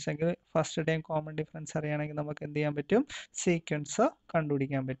ഡിഫറൻസ്. എങ്കിൽ ഫസ്റ്റ് ടൈം കോമൺ ഡിഫറൻസ് അറിയുകയാണെങ്കിൽ നമുക്ക് എന്ത് ചെയ്യാൻ പറ്റും? സീക്വൻസ്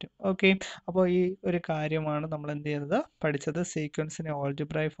കണ്ടുപിടിക്കാൻ പറ്റും. ഓക്കെ, അപ്പോൾ ഈ ഒരു കാര്യമാണ് നമ്മൾ എന്ത് ചെയ്യുന്നത്? പഠിച്ചത്. സീക്വൻസിനെ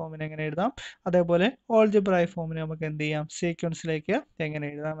ഓൾജിബ്രായിക് ഫോമിന് എങ്ങനെ എഴുതാം, അതേപോലെ ഓൾജിബ്രായിക് ഫോമിനെ നമുക്ക് എന്ത് ചെയ്യാം? സീക്വൻസിലേക്ക് എങ്ങനെ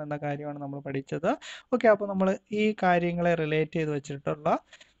എഴുതാം എന്ന കാര്യമാണ് നമ്മൾ പഠിച്ചത്. ഓക്കെ, അപ്പോൾ നമ്മൾ ഈ കാര്യങ്ങളെ റിലേറ്റ് ചെയ്ത് വെച്ചിട്ടുള്ള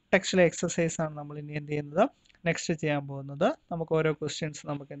ടെക്സ്റ്റിലെ എക്സസൈസ് ആണ് നമ്മൾ ഇനി എന്ത് ചെയ്യുന്നത്? നെക്സ്റ്റ് ചെയ്യാൻ പോകുന്നത്. നമുക്ക് ഓരോ ക്വസ്റ്റ്യൻസ്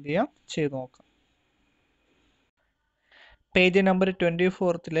നമുക്ക് എന്ത് ചെയ്യാം? ചെയ്ത് നോക്കാം. പേജ് നമ്പർ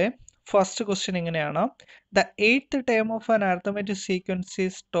 24-ലെ ഫസ്റ്റ് ക്വസ്റ്റ്യൻ ഇങ്ങനെയാണ്. The 8th term of an arithmetic sequence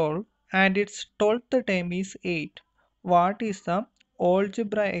is 12 and it's 12th term is 8. What is the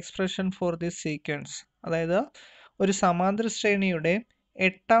algebra expression for this sequence? അതായത് ഒരു സമാന്തര ശ്രേണിയുടെ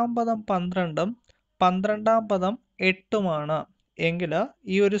 8ാം പദം 12ഉം 12ാം പദം 8ഉമാണ് എങ്കിൽ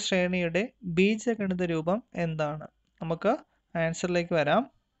ഈ ഒരു ശ്രേണിയുടെ ബീജഗണിത രൂപം എന്താണ്? നമുക്ക് ആൻസറിലേക്ക് വരാം.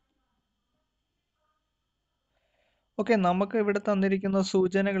 ഓക്കെ, നമുക്ക് ഇവിടെ തന്നിരിക്കുന്ന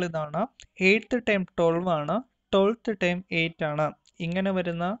സൂചനകൾ ഇതാണ്. 8th ടൈം 12 ആണ്, 12th ടൈം 8 ആണ്. ഇങ്ങനെ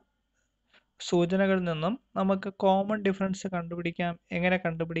വരുന്ന സൂചനകളിൽ നിന്നും നമുക്ക് കോമൺ ഡിഫറൻസ് കണ്ടുപിടിക്കാം. എങ്ങനെ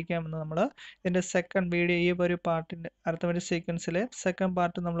കണ്ടുപിടിക്കാം എന്ന് നമ്മൾ ഇതിൻ്റെ സെക്കൻഡ് വീഡിയോ, ഈ ഒരു പാർട്ടിൻ്റെ അരിത്മെറ്റിക് സീക്വൻസിലെ സെക്കൻഡ്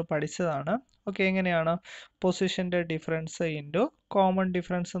പാർട്ട് നമ്മൾ പഠിച്ചതാണ്. ഓക്കെ, എങ്ങനെയാണ് പൊസിഷൻ്റെ ഡിഫറൻസ് ഇൻറ്റു കോമൺ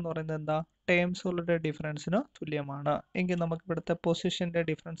ഡിഫറൻസ് എന്ന് പറയുന്നത് എന്താ? ടേംസുകളുടെ ഡിഫറൻസിന് തുല്യമാണ്. എങ്കിൽ നമുക്ക് ഇവിടുത്തെ പൊസിഷൻ്റെ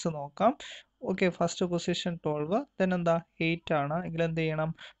ഡിഫറൻസ് നോക്കാം. ഓക്കെ, ഫസ്റ്റ് പൊസിഷൻ 12, ദെൻ എന്താ 8 ആണ്. എങ്കിൽ എന്ത്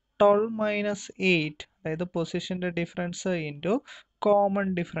ചെയ്യണം? 12 മൈനസ് 8, അതായത് പൊസിഷൻ്റെ difference into common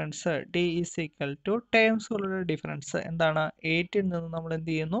difference D is equal to ടേംസുകളുടെ difference എന്താണ്? 8ൽ നിന്ന് നമ്മൾ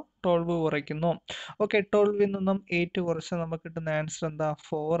എന്ത് ചെയ്യുന്നു? 12 കുറയ്ക്കുന്നു. ഓക്കെ, 12ൽ നിന്നും 8 കുറച്ച് നമുക്ക് കിട്ടുന്ന ആൻസർ എന്താ?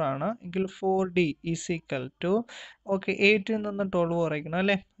 4 ആണ്. എങ്കിൽ 4d is equal to, okay, 8ൽ നിന്നും 12 കുറയ്ക്കണം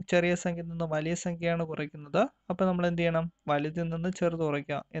അല്ലേ? ചെറിയ സംഖ്യയിൽ നിന്ന് വലിയ സംഖ്യയാണ് കുറയ്ക്കുന്നത്. അപ്പോൾ നമ്മൾ എന്ത് ചെയ്യണം? വലുതിൽ നിന്ന് ചെറുത്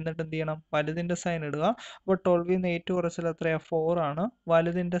കുറയ്ക്കുക. എന്നിട്ട് എന്ത് ചെയ്യണം? വലുതിൻ്റെ സൈൻ ഇടുക. അപ്പോൾ 12ൽ നിന്ന് 8 കുറച്ചാൽ എത്രയാണ്? 4 ആണ്.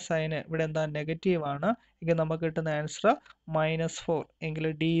 വലുതിൻ്റെ സൈന് ഇവിടെ എന്താ? നെഗറ്റീവ് ആണ്. എങ്കിൽ നമുക്ക് കിട്ടുന്ന ആൻസർ -4. എങ്കിൽ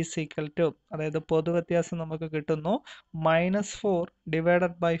ഡി ഈസ് ഈക്വൽ ടു, അതായത് പൊതുവ്യത്യാസം നമുക്ക് കിട്ടുന്നു -4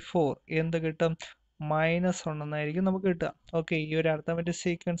 ഡിവൈഡഡ് ബൈ 4 എന്ത് കിട്ടും? -1 എന്നായിരിക്കും നമുക്ക് കിട്ടുക. ഓക്കെ, ഈ ഒരു അരിത്മെറ്റിക്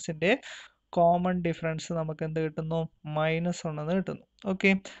സീക്വൻസിൻ്റെ കോമൺ ഡിഫറൻസ് നമുക്ക് എന്ത് കിട്ടുന്നു? -1 എന്ന് കിട്ടുന്നു.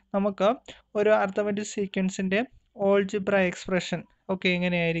 ഓക്കെ, നമുക്ക് ഒരു അരിത്മെറ്റിക് സീക്വൻസിൻ്റെ ഓൾജിബ്ര എക്സ്പ്രഷൻ ഓക്കെ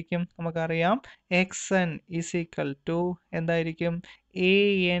എങ്ങനെയായിരിക്കും? നമുക്കറിയാം xn ഈസ് ഈക്വൽ ടു എന്തായിരിക്കും?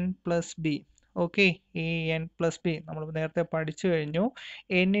 an plus B. Okay, an plus B നമ്മൾ നേരത്തെ പഠിച്ചു കഴിഞ്ഞു.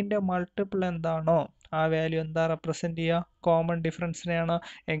 എന്നിൻ്റെ മൾട്ടിപ്പിൾ എന്താണോ ആ വാല്യൂ എന്താ റെപ്രസെൻ്റ് ചെയ്യുക? കോമൺ ഡിഫറൻസിനെയാണ്.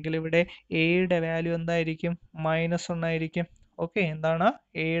 എങ്കിൽ ഇവിടെ എയുടെ വാല്യൂ എന്തായിരിക്കും? -1 ആയിരിക്കും. ഓക്കെ, എന്താണ്?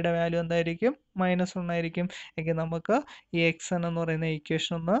 എയുടെ വാല്യൂ എന്തായിരിക്കും? -1 ആയിരിക്കും. എങ്കിൽ നമുക്ക് ഈ xn എന്ന് പറയുന്ന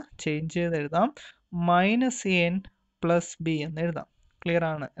ഇക്വേഷൻ ഒന്ന് ചേഞ്ച് ചെയ്ത് എഴുതാം. -n പ്ലസ് ബി എന്ന് എഴുതാം. ക്ലിയർ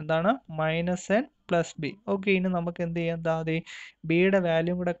ആണ്? എന്താണ്? -n plus B. ഓക്കെ, ഇനി നമുക്ക് എന്ത് ചെയ്യാം? ദാതെ ബിയുടെ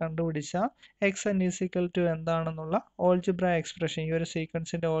വാല്യൂ കൂടെ കണ്ടുപിടിച്ചാൽ xn ഈസ് ഈക്വൽ ടു എന്താണെന്നുള്ള ഓൾജിബ്ര എക്സ്പ്രഷൻ, ഈ ഒരു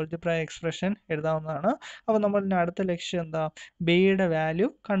സീക്വൻസിൻ്റെ ഓൾജിബ്ര എക്സ്പ്രഷൻ എഴുതാവുന്നതാണ്. അപ്പോൾ നമ്മളിന് അടുത്ത ലക്ഷ്യം എന്താ? ബിയുടെ വാല്യൂ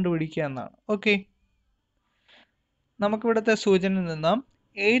കണ്ടുപിടിക്കുക എന്നാണ്. ഓക്കെ, നമുക്കിവിടുത്തെ സൂചനയിൽ നിന്നും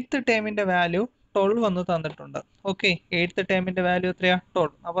 8th ടേമിൻ്റെ വാല്യൂ 12 എന്ന് തന്നിട്ടുണ്ട്. ഓക്കെ, 8th ടേമിൻ്റെ വാല്യൂ എത്രയാണ്?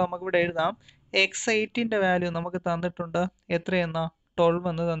 12. അപ്പോൾ നമുക്കിവിടെ എഴുതാം x8ൻ്റെ വാല്യൂ നമുക്ക് തന്നിട്ടുണ്ട്. എത്രയെന്നാ? 12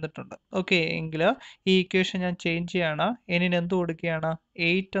 എന്ന് തന്നിട്ടുണ്ട്. ഓക്കെ, എങ്കിൽ ഈ ഇക്വേഷൻ ഞാൻ ചേഞ്ച് ചെയ്യാണ്. എന്നിന് എന്ത് കൊടുക്കുകയാണ്?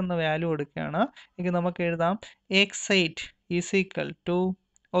 8 എന്ന വാല്യൂ കൊടുക്കുകയാണ്. എങ്കിൽ നമുക്ക് എഴുതാം x8 is equal to,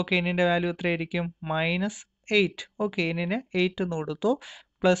 okay, എന്നിൻ്റെ വാല്യൂ എത്രയായിരിക്കും? -8. ഓക്കെ, എന്നിന് 8 എന്ന് കൊടുത്തു,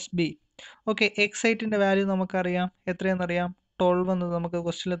 പ്ലസ് ബി. ഓക്കെ, x8ൻ്റെ വാല്യൂ നമുക്കറിയാം. എത്രയെന്നറിയാം? 12 എന്ന് നമുക്ക്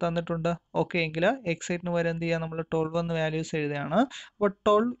ക്വസ്റ്റ്യനിൽ തന്നിട്ടുണ്ട്. ഓക്കെ, എങ്കിൽ x8ന് വരെ എന്ത് ചെയ്യാം? നമ്മൾ 12 എന്ന് വാല്യൂസ് എഴുതുകയാണ്. അപ്പോൾ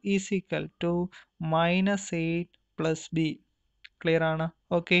 12 is equal to -8 plus B. Clear ആണ്?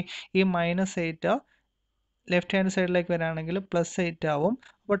 ഓക്കെ, ഈ -8 ലെഫ്റ്റ് ഹാൻഡ് സൈഡിലേക്ക് വരികയാണെങ്കിൽ +8 ആവും.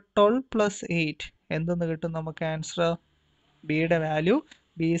 അപ്പോൾ 12 + 8 എന്തെന്ന് കിട്ടും നമുക്ക് ആൻസർ? ബിയുടെ value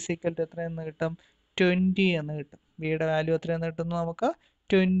B is equal to എത്രയെന്ന് കിട്ടും? 20 എന്ന് കിട്ടും. ബിയുടെ വാല്യൂ എത്രയെന്ന് കിട്ടുന്നു? നമുക്ക്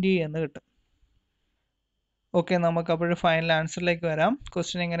 20 എന്ന് കിട്ടും. ഓക്കെ, നമുക്ക് അപ്പോൾ ഫൈനൽ ആൻസറിലേക്ക് വരാം.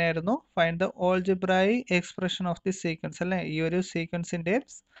 ക്വസ്റ്റ്യൻ എങ്ങനെയായിരുന്നു? Find the algebraic expression of the sequence അല്ലേ? ഈ ഒരു സീക്വൻസിൻ്റെ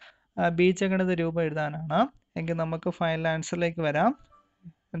ബീജഗണിത രൂപം എഴുതാനാണ്. എങ്കിൽ നമുക്ക് ഫൈനൽ ആൻസറിലേക്ക് വരാം.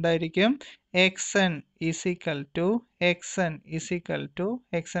 എന്തായിരിക്കും? xn is equal to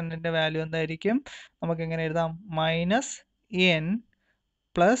xnൻ്റെ value എന്തായിരിക്കും? നമുക്ക് എങ്ങനെ എഴുതാം? -n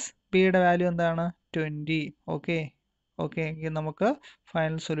പ്ലസ് ബിയുടെ വാല്യൂ എന്താണ്? 20. ഓക്കെ, എങ്കിൽ നമുക്ക്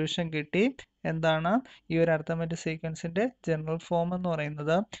ഫൈനൽ സൊല്യൂഷൻ കിട്ടി. എന്താണ് ഈ ഒരു അരിത്മെറ്റിക് സീക്വൻസിൻ്റെ ജനറൽ ഫോം എന്ന്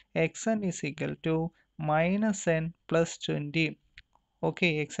പറയുന്നത്? xn is equal to -n plus 20. Okay,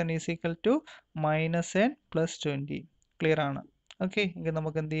 xn is equal to -n plus 20. Clear ആണ്? ഓക്കെ, എങ്കിൽ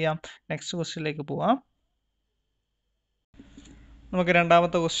നമുക്ക് എന്ത് ചെയ്യാം? നെക്സ്റ്റ് ക്വസ്റ്റ്യനിലേക്ക് പോവാം. നമുക്ക്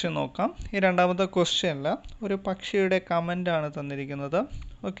രണ്ടാമത്തെ ക്വസ്റ്റ്യൻ നോക്കാം. ഈ രണ്ടാമത്തെ ക്വസ്റ്റ്യനിൽ ഒരു പക്ഷിയുടെ കമൻ്റാണ് തന്നിരിക്കുന്നത്.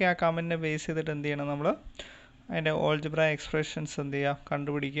 ഓക്കെ, ആ കമൻറ്റിനെ ബേസ് ചെയ്തിട്ട് എന്ത് ചെയ്യണം? നമ്മൾ അതിൻ്റെ ഓൾജിബ്ര എക്സ്പ്രഷൻസ് എന്ത് ചെയ്യുക?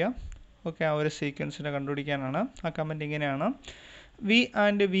 കണ്ടുപിടിക്കുക. ഓക്കെ, ആ ഒരു സീക്വൻസിനെ കണ്ടുപിടിക്കാനാണ്. ആ കമൻറ്റ് ഇങ്ങനെയാണ്: V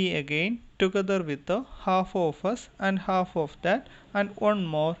and we again together with half of us and half of that and one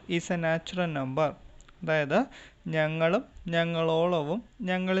more is A natural number. അതായത് ഞങ്ങളും ഞങ്ങളോളവും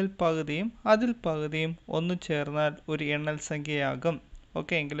ഞങ്ങളിൽ പകുതിയും അതിൽ പകുതിയും ഒന്നു ചേർന്നാൽ ഒരു എണ്ണൽ സംഖ്യയാകും.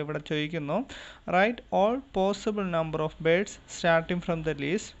 ഓക്കെ, എങ്കിൽ ഇവിടെ ചോദിക്കുന്നു right all possible number of birds starting from the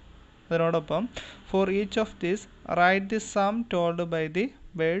least അതിനോടൊപ്പം for each of these right the sum told by the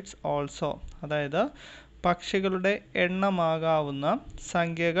birds also. അതായത് പക്ഷികളുടെ എണ്ണമാകാവുന്ന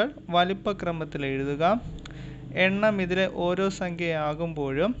സംഖ്യകൾ വലിപ്പക്രമത്തിൽ എഴുതുക. എണ്ണം ഇതിലെ ഓരോ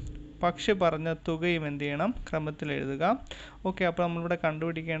സംഖ്യയാകുമ്പോഴും പക്ഷി പറഞ്ഞ തുകയും എന്ത് ചെയ്യണം, ക്രമത്തിൽ എഴുതുക. ഓക്കെ, അപ്പോൾ നമ്മളിവിടെ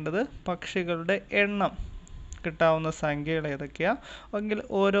കണ്ടുപിടിക്കേണ്ടത് പക്ഷികളുടെ എണ്ണം, കിട്ടാവുന്ന സംഖ്യകൾ ഏതൊക്കെയാണ്, എങ്കിൽ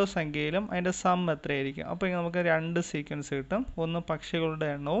ഓരോ സംഖ്യയിലും അതിൻ്റെ സം എത്രയായിരിക്കും. അപ്പോൾ നമുക്ക് രണ്ട് സീക്വൻസ് കിട്ടും. ഒന്ന് പക്ഷികളുടെ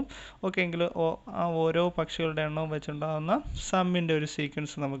എണ്ണവും ഓക്കെ എങ്കിൽ ആ ഓരോ പക്ഷികളുടെ എണ്ണവും വെച്ചുണ്ടാകുന്ന സമ്മിൻ്റെ ഒരു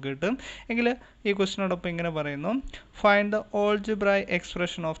സീക്വൻസ് നമുക്ക് കിട്ടും. എങ്കിൽ ഈ ക്വസ്റ്റിനോടൊപ്പം ഇങ്ങനെ പറയുന്നു, find the algebraic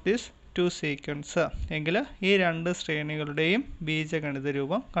expression of this to sequence. എങ്കിൽ ഈ രണ്ട് ശ്രേണികളുടെയും ബീജഗണിത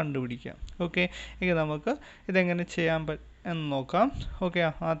രൂപം കണ്ടുപിടിക്കാം. ഓക്കെ, എങ്കിൽ നമുക്ക് ഇതെങ്ങനെ ചെയ്യാൻ എന്ന് നോക്കാം. ഓക്കെ,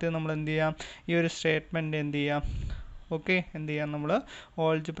 ആദ്യം നമ്മൾ എന്ത് ചെയ്യാം, ഈ ഒരു സ്റ്റേറ്റ്മെൻറ്റ് എന്ത് ചെയ്യാം, ഓക്കെ എന്ത് ചെയ്യാം, നമ്മൾ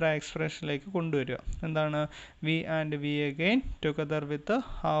ഓൾജിബ്രായിക് എക്സ്പ്രഷനിലേക്ക് കൊണ്ടുവരിക. എന്താണ്, V and we again together with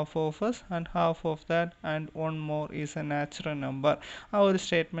half of S and half of that and one more is A natural number. ആ ഒരു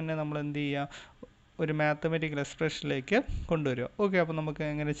സ്റ്റേറ്റ്മെൻറ്റിനെ നമ്മൾ എന്ത് ചെയ്യുക, ഒരു മാത്തമാറ്റിക്കൽ എക്സ്പ്രഷനിലേക്ക് കൊണ്ടുവരിക. ഓക്കെ, അപ്പോൾ നമുക്ക്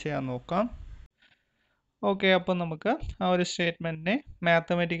എങ്ങനെ ചെയ്യാൻ നോക്കാം. ഓക്കെ, അപ്പോൾ നമുക്ക് ആ ഒരു സ്റ്റേറ്റ്മെൻറ്റിനെ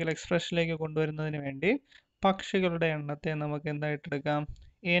മാത്തമാറ്റിക്കൽ എക്സ്പ്രഷനിലേക്ക് കൊണ്ടുവരുന്നതിന് വേണ്ടി പക്ഷികളുടെ എണ്ണത്തെ നമുക്ക് എന്തായിട്ടെടുക്കാം,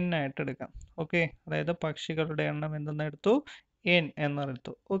 എൻ ആയിട്ടെടുക്കാം. ഓക്കെ, അതായത് പക്ഷികളുടെ എണ്ണം എന്തെന്നെടുത്തു, എൻ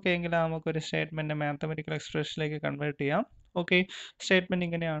എന്നെടുത്തു. ഓക്കെ, എങ്കിൽ നമുക്കൊരു സ്റ്റേറ്റ്മെൻറ്റ് മാത്തമാറ്റിക്കൽ എക്സ്പ്രഷനിലേക്ക് കൺവേർട്ട് ചെയ്യാം. ഓക്കെ, സ്റ്റേറ്റ്മെൻറ്റ്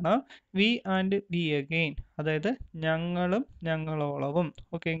ഇങ്ങനെയാണ്, വി ആൻഡ് വി അഗെയിൻ, അതായത് ഞങ്ങളും ഞങ്ങളോളവും.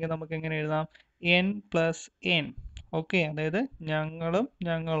 ഓക്കെ, എങ്കിൽ നമുക്ക് എങ്ങനെ എഴുതാം, എൻ പ്ലസ് എൻ. ഓക്കെ, അതായത് ഞങ്ങളും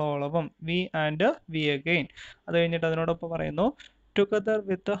ഞങ്ങളോളവും, വി ആൻഡ് വി അഗെയിൻ. അത് കഴിഞ്ഞിട്ട് അതിനോടൊപ്പം പറയുന്നു together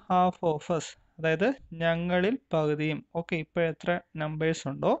with half of S, അതായത് ഞങ്ങളിൽ പകുതിയും. ഓക്കെ, ഇപ്പോൾ എത്ര നമ്പേഴ്സ്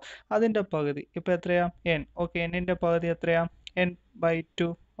ഉണ്ടോ അതിൻ്റെ പകുതി. ഇപ്പോൾ എത്രയാ, എൻ. ഓക്കെ, എന്നിൻ്റെ പകുതി എത്രയാ, n/2.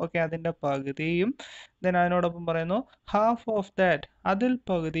 ഓക്കെ, അതിൻ്റെ പകുതിയും. ദെൻ അതിനോടൊപ്പം പറയുന്നു ഹാഫ് ഓഫ് ദാറ്റ്, അതിൽ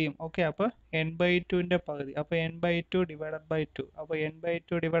പകുതിയും. ഓക്കെ, അപ്പോൾ n/2ൻ്റെ പകുതി. അപ്പോൾ n/2 ഡിവൈഡഡ് ബൈ 2. അപ്പോൾ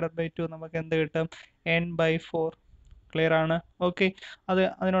n/2 ഡിവൈഡഡ് ബൈ 2 നമുക്ക് എന്ത് കിട്ടും, n/4. ക്ലിയർ ആണ്. ഓക്കെ,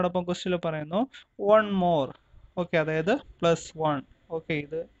 അതിനോടൊപ്പം ക്വസ്റ്റ്യനിൽ പറയുന്നു വൺ മോർ. ഓക്കെ, അതായത് +1. ഓക്കെ,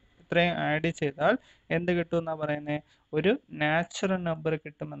 ഇത് ഇത്രയും ആഡ് ചെയ്താൽ എന്ത് കിട്ടുമെന്നാണ് പറയുന്നത്, ഒരു നാച്ചുറൽ നമ്പർ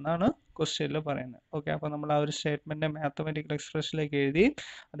കിട്ടുമെന്നാണ് ക്വസ്റ്റ്യനിൽ പറയുന്നത്. ഓക്കെ, അപ്പോൾ നമ്മൾ ആ ഒരു സ്റ്റേറ്റ്മെൻറ്റ് മാത്തമാറ്റിക്കൽ എക്സ്പ്രഷനിലേക്ക് എഴുതി.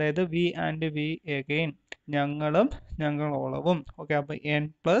 അതായത് വി ആൻഡ് വി അഗെയിൻ, ഞങ്ങളും ഞങ്ങളോളവും. ഓക്കെ, അപ്പോൾ n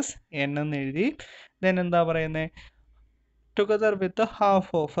പ്ലസ് n എന്ന് എഴുതി. ദെൻ എന്താ പറയുന്നത്, together with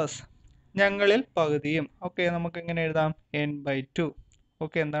half of S, ഞങ്ങളിൽ പകുതിയും. ഓക്കെ, നമുക്ക് എങ്ങനെ എഴുതാം, n/2.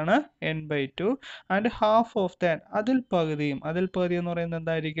 ഓക്കെ, എന്താണ്, n/2 and half of that, അതിൽ പകുതിയും. അതിൽ പകുതി എന്ന് പറയുന്നത്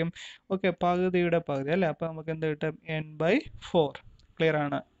എന്തായിരിക്കും, ഓക്കെ പകുതിയുടെ പകുതി അല്ലേ. അപ്പോൾ നമുക്ക് എന്ത് കിട്ടും, n/4. ക്ലിയർ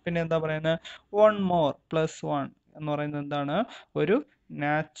ആണ്. പിന്നെ എന്താ പറയുന്നത്, വൺ മോർ +1 എന്ന് പറയുന്നത് എന്താണ്, ഒരു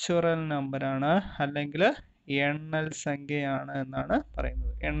നാച്ചുറൽ നമ്പറാണ്, അല്ലെങ്കിൽ എണ്ണൽ സംഖ്യയാണ് എന്നാണ്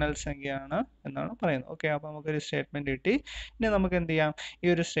പറയുന്നത്. എണ്ണൽ സംഖ്യയാണ് എന്നാണ് പറയുന്നത്. ഓക്കെ, അപ്പോൾ നമുക്കൊരു സ്റ്റേറ്റ്മെൻറ്റ് കിട്ടി. ഇനി നമുക്ക് എന്ത് ചെയ്യാം,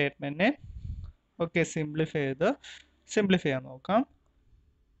 ഈ ഒരു സ്റ്റേറ്റ്മെൻറ്റിനെ ഓക്കെ സിംപ്ലിഫൈ ചെയ്യാൻ നോക്കാം.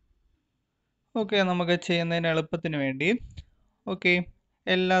 ഓക്കെ, നമുക്ക് ചെയ്യുന്നതിന് എളുപ്പത്തിന് വേണ്ടി ഓക്കെ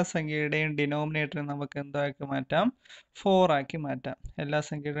എല്ലാ സംഖ്യയുടെയും ഡിനോമിനേറ്റർ നമുക്ക് എന്താക്കി മാറ്റാം, 4 ആക്കി മാറ്റാം. എല്ലാ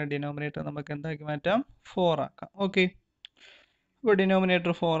സംഖ്യയുടെയും ഡിനോമിനേറ്റർ നമുക്ക് എന്താക്കി മാറ്റാം, 4 ആക്കാം. ഓക്കെ, ഇപ്പോൾ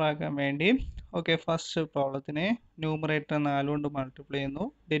ഡിനോമിനേറ്റർ 4 ആക്കാൻ വേണ്ടി ഓക്കെ ഫസ്റ്റ് പ്രോബ്ലത്തിനെ ന്യൂമറേറ്റർ 4 കൊണ്ട് മൾട്ടിപ്ലൈ ചെയ്യുന്നു,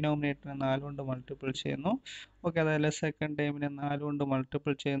 ഡിനോമിനേറ്ററിനെ 4 കൊണ്ട് മൾട്ടിപ്പിൾ ചെയ്യുന്നു. ഓക്കെ, അതേപോലെ സെക്കൻഡ് ടൈമിനെ 4 കൊണ്ട്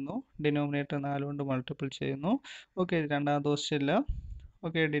മൾട്ടിപ്പിൾ ചെയ്യുന്നു, ഡിനോമിനേറ്റർ 4 കൊണ്ട് മൾട്ടിപ്പിൾ ചെയ്യുന്നു. ഓക്കെ, രണ്ടാമത്തെ ക്വസ്റ്റ്യനിൽ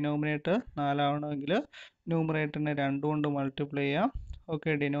ഓക്കെ ഡിനോമിനേറ്റർ 4 ആവണമെങ്കിൽ ന്യൂമറേറ്ററിനെ 2 കൊണ്ട് മൾട്ടിപ്ലൈ ചെയ്യാം. ഓക്കെ,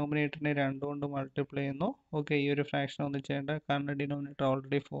 ഡിനോമിനേറ്ററിനെ 2 കൊണ്ട് മൾട്ടിപ്ലൈ ചെയ്യുന്നു. ഓക്കെ, ഈ ഒരു ഫ്രാക്ഷൻ ഒന്നും ചെയ്യേണ്ട, കാരണം ഡിനോമിനേറ്റർ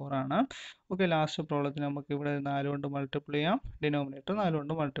ഓൾറെഡി 4 ആണ്. ഓക്കെ, ലാസ്റ്റ് പ്രോബ്ലത്തിന് നമുക്ക് ഇവിടെ 4 കൊണ്ട് മൾട്ടിപ്ലൈ ചെയ്യാം, ഡിനോമിനേറ്റർ 4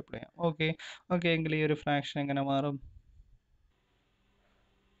 കൊണ്ട് മൾട്ടിപ്ലൈ ചെയ്യാം. ഓക്കെ എങ്കിൽ ഈ ഒരു ഫ്രാക്ഷൻ എങ്ങനെ മാറും,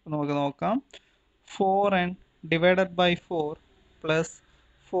 നമുക്ക് നോക്കാം. 4n divided by 4 plus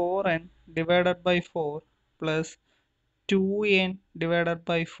 4n divided by 4 plus 2n divided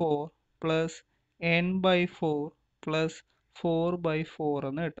by 4 plus n/4 plus 4/4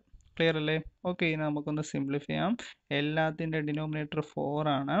 എന്ന് കിട്ടും. ക്ലിയർ അല്ലേ. ഓക്കെ, ഇനി നമുക്കൊന്ന് സിംപ്ലിഫൈ ചെയ്യാം. എല്ലാത്തിൻ്റെ ഡിനോമിനേറ്റർ 4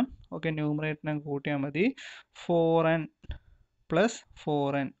 ആണ്. ഓക്കെ, ന്യൂമറേറ്ററിനെ കൂട്ടിയാൽ മതി. 4n plus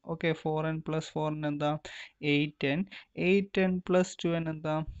 4n. Okay, 4n plus 4n എന്താ, 8n. 8n പ്ലസ് 2n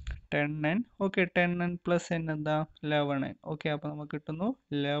എന്താ, 10n. Okay, 10n plus n എന്താ, 11n. ഓക്കെ, അപ്പോൾ നമുക്ക് കിട്ടുന്നു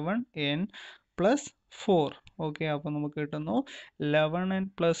 11n പ്ലസ് 4. ഓക്കെ, അപ്പോൾ നമുക്ക് കിട്ടുന്നു 11n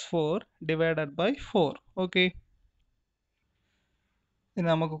plus 4 divided by 4. Okay, ഇനി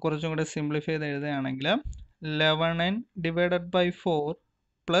നമുക്ക് കുറച്ചും കൂടെ സിംപ്ലിഫൈ ചെയ്ത് എഴുതുകയാണെങ്കിൽ 11n ഡിവൈഡഡ് ബൈ 4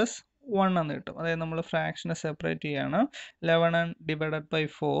 പ്ലസ് 1 എന്ന് കിട്ടും. അതായത് നമ്മൾ ഫ്രാക്ഷനെ സെപ്പറേറ്റ് ചെയ്യുകയാണ്. 11n divided by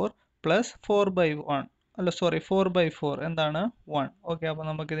 4 plus 4/1. അല്ല സോറി 4/4 എന്താണ് 1. ഓക്കെ, അപ്പോൾ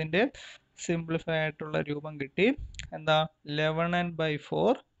നമുക്കിതിൻ്റെ സിംപ്ലിഫൈ ആയിട്ടുള്ള രൂപം കിട്ടി. എന്താ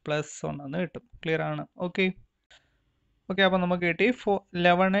 11/4 പ്ലസ് 1 എന്ന് കിട്ടും. ക്ലിയർ ആണ്? ഓക്കെ ഓക്കെ, അപ്പോൾ നമുക്ക് കിട്ടി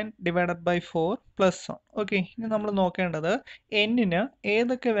 11/4 പ്ലസ് 1. ഓക്കെ, ഇനി നമ്മൾ നോക്കേണ്ടത് എന്നിന്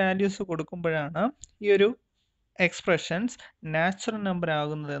ഏതൊക്കെ വാല്യൂസ് കൊടുക്കുമ്പോഴാണ് ഈ ഒരു എക്സ്പ്രഷൻസ് നാച്ചുറൽ നമ്പർ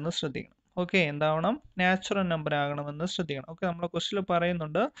ആകുന്നതെന്ന് ശ്രദ്ധിക്കണം. ഓക്കെ, എന്താവണം? നാച്ചുറൽ നമ്പർ ആകണമെന്ന് ശ്രദ്ധിക്കണം. ഓക്കെ, നമ്മളെ ക്വസ്റ്റിൽ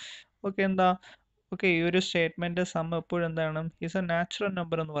പറയുന്നുണ്ട്. ഓക്കെ, എന്താ? ഓക്കെ, ഈ ഒരു സ്റ്റേറ്റ്മെന്റ് സം എപ്പോഴും എന്താണ്? ഈസ് എ നാച്ചുറൽ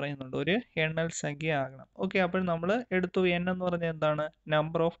നമ്പർ എന്ന് പറയുന്നുണ്ട്. ഒരു എണ്ണൽ സംഖ്യ ആകണം. ഓക്കെ, അപ്പോൾ നമ്മൾ എടുത്തു n എന്ന് പറഞ്ഞാൽ എന്താണ്?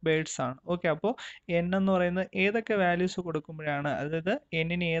 നമ്പർ ഓഫ് ബേർഡ്സ് ആണ്. ഓക്കെ, അപ്പോൾ n എന്ന് പറയുന്നത് ഏതൊക്കെ വാല്യൂസ് കൊടുക്കുമ്പോഴാണ്, അതായത്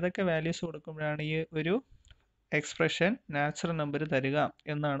n ന് ഏതൊക്കെ വാല്യൂസ് കൊടുക്കുമ്പോഴാണ് ഈ ഒരു എക്സ്പ്രഷൻ നാച്ചുറൽ നമ്പർ തരിക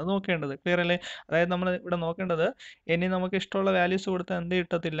എന്നാണ് നോക്കേണ്ടത്. ക്ലിയർ അല്ലേ? അതായത് നമ്മൾ ഇവിടെ നോക്കേണ്ടത് n നമുക്ക് ഇഷ്ടമുള്ള വാല്യൂസ് കൊടുത്താൽ എന്ത്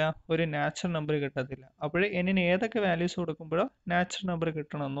കിട്ടത്തില്ല? ഒരു നാച്ചുറൽ നമ്പർ കിട്ടത്തില്ല. അപ്പോൾ n ന് ഏതൊക്കെ വാല്യൂസ് കൊടുക്കുമ്പോഴോ നാച്ചുറൽ നമ്പർ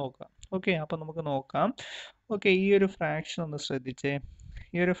കിട്ടണമെന്ന് നോക്കാം. ഓക്കെ, അപ്പോൾ നമുക്ക് നോക്കാം. ഓക്കെ, ഈ ഒരു ഫ്രാക്ഷൻ ഒന്ന് ശ്രദ്ധിച്ചേ.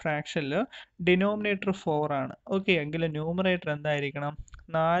 ഈ ഒരു ഫ്രാക്ഷനിൽ ഡിനോമിനേറ്റർ 4 ആണ്. ഓക്കെ, എങ്കിൽ ന്യൂമറേറ്റർ എന്തായിരിക്കണം?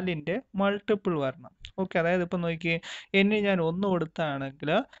 4ന്റെ മൾട്ടിപ്പിൾ വരണം. ഓക്കെ, അതായത് ഇപ്പം നോക്കിയേ, n ഞാൻ 1 കൊടുത്താണെങ്കിൽ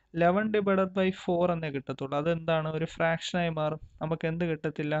 11/4 എന്നേ കിട്ടത്തുള്ളൂ. അതെന്താണ്? ഒരു ഫ്രാക്ഷനായി മാറും. നമുക്ക് എന്ത്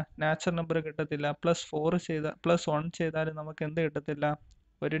കിട്ടത്തില്ല? നാച്ചുറൽ നമ്പർ കിട്ടത്തില്ല. പ്ലസ് 1 ചെയ്താലും നമുക്ക് എന്ത് കിട്ടത്തില്ല?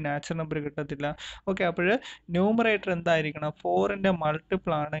 ഒരു നാച്ചുറൽ നമ്പർ കിട്ടത്തില്ല. ഓക്കെ, അപ്പോൾ ന്യൂമറേറ്റർ എന്തായിരിക്കണം? 4ന്റെ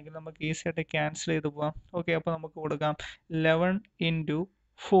മൾട്ടിപ്പിൾ ആണെങ്കിൽ നമുക്ക് ഈസി ആയിട്ട് ക്യാൻസൽ ചെയ്ത് പോവാം. ഓക്കെ, അപ്പോൾ നമുക്ക് കൊടുക്കാം 11 ×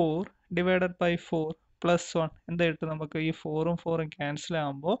 4/4 പ്ലസ് 1 എന്ത് കിട്ടും? നമുക്ക് ഈ 4ഉം 4ഉം ക്യാൻസൽ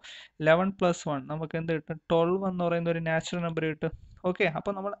ആകുമ്പോൾ 11 + 1 നമുക്ക് എന്ത് കിട്ടും? 12 എന്ന് പറയുന്ന ഒരു നാച്ചുറൽ നമ്പർ കിട്ടും. ഓക്കെ,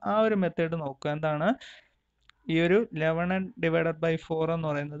 അപ്പോൾ നമ്മൾ ആ ഒരു മെത്തേഡ് നോക്കുക. എന്താണ്? ഈ ഒരു 11/4 എന്ന്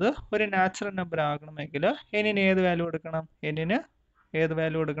പറയുന്നത് ഒരു നാച്ചുറൽ നമ്പർ ആകണമെങ്കിൽ n-ന് ഏത് വാല്യൂ കൊടുക്കണം? n-ന് ഏത്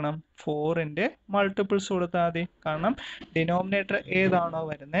വാല്യൂ കൊടുക്കണം? 4ന്റെ മൾട്ടിപ്പിൾസ് കൊടുത്താൽ മതി. കാരണം ഡിനോമിനേറ്റർ ഏതാണോ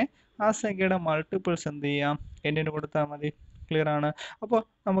വരുന്നത് ആ സംഖ്യയുടെ മൾട്ടിപ്പിൾസ് എന്ത് ചെയ്യാം? n-ന് കൊടുത്താൽ മതി. ക്ലിയർ ആണ്? അപ്പോൾ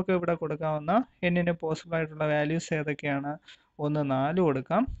നമുക്ക് ഇവിടെ കൊടുക്കാവുന്ന n-ന് പോസിബിൾ ആയിട്ടുള്ള വാല്യൂസ് ഏതൊക്കെയാണ്? ഒന്ന് 4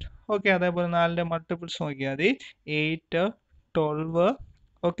 കൊടുക്കാം. ഓക്കെ, അതേപോലെ 4ന്റെ മൾട്ടിപ്പിൾസ് നോക്കിയാൽ മതി. 8, 12,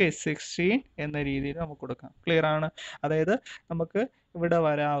 ഓക്കെ 16 എന്ന രീതിയിൽ നമുക്ക് കൊടുക്കാം. ക്ലിയർ ആണ്? അതായത് നമുക്ക് ഇവിടെ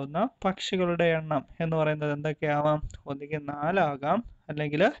വരാവുന്ന പക്ഷികളുടെ എണ്ണം എന്ന് പറയുന്നത് എന്തൊക്കെയാവാം? ഒന്നുകിൽ 4 ആകാം,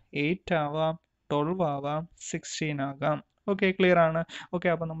 അല്ലെങ്കിൽ 8 ആവാം, 12 ആവാം, 16 ആകാം. ഓക്കെ, ക്ലിയർ ആണ്? ഓക്കെ,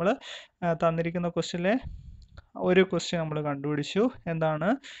 അപ്പോൾ നമ്മൾ തന്നിരിക്കുന്ന ക്വസ്റ്റ്യനിലെ ഒരു ക്വസ്റ്റ്യൻ നമ്മൾ കണ്ടുപിടിച്ചു. എന്താണ്?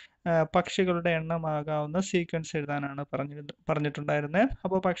 പക്ഷികളുടെ എണ്ണമാകാവുന്ന സീക്വൻസ് എഴുതാനാണ് പറഞ്ഞിട്ടുണ്ടായിരുന്നത്.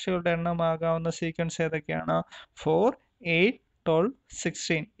 അപ്പോൾ പക്ഷികളുടെ എണ്ണമാകാവുന്ന സീക്വൻസ് ഏതൊക്കെയാണ്? 4, 8, 12,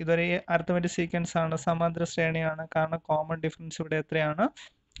 16. ഇതൊരു അരിത്തമെറ്റിക് സീക്വൻസ് ആണ്, സമാന്തര ശ്രേണിയാണ്. കാരണം കോമൺ ഡിഫറൻസ് ഇവിടെ എത്രയാണ്?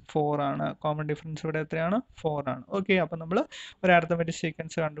 4 ആണ്. കോമൺ ഡിഫറൻസ് ഇവിടെ എത്രയാണ്? 4 ആണ്. ഓക്കെ, അപ്പോൾ നമ്മൾ ഒരു അരിത്തമെറ്റിക്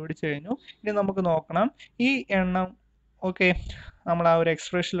സീക്വൻസ് കണ്ടുപിടിച്ച് കഴിഞ്ഞു. ഇനി നമുക്ക് നോക്കണം ഈ എണ്ണം. ഓക്കെ, നമ്മൾ ആ ഒരു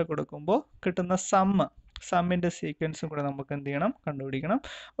എക്സ്പ്രഷനിൽ കൊടുക്കുമ്പോൾ കിട്ടുന്ന സമ്മിൻ്റെ സീക്വൻസും കൂടെ നമുക്ക് എന്ത് ചെയ്യണം? കണ്ടുപിടിക്കണം.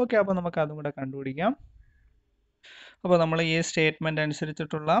 ഓക്കെ, അപ്പോൾ നമുക്ക് അതും കൂടെ കണ്ടുപിടിക്കാം. അപ്പോൾ നമ്മൾ ഈ സ്റ്റേറ്റ്മെന്റ്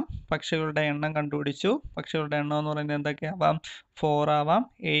അനുസരിച്ചിട്ടുള്ള പക്ഷികളുടെ എണ്ണം കണ്ടുപിടിച്ചു. പക്ഷികളുടെ എണ്ണം എന്ന് പറയുന്നത് എന്തൊക്കെയാവാം? 4 ആവാം,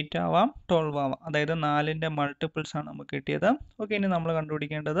 8 ആവാം, 12 ആവാം. അതായത് 4ന്റെ മൾട്ടിപ്പിൾസ് ആണ് നമുക്ക് കിട്ടിയത്. ഓക്കെ, ഇനി നമ്മൾ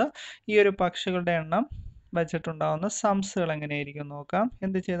കണ്ടുപിടിക്കേണ്ടത് ഈ ഒരു പക്ഷികളുടെ എണ്ണം വെച്ചിട്ടുണ്ടാവുന്ന സംസുകൾ എങ്ങനെയായിരിക്കും നോക്കാം.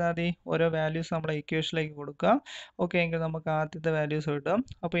 എന്ത് ചെയ്താൽ മതി? ഓരോ വാല്യൂസ് നമ്മൾ ഇക്വേഷനിലേക്ക് കൊടുക്കാം. ഓക്കെ, എങ്കിൽ നമുക്ക് ആദ്യത്തെ വാല്യൂസ് കിട്ടും.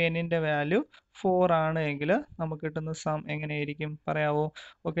 അപ്പോൾ n-ന്റെ വാല്യൂ 4 ആണ് എങ്കിൽ നമുക്ക് കിട്ടുന്ന സം എങ്ങനെയായിരിക്കും പറയാവോ?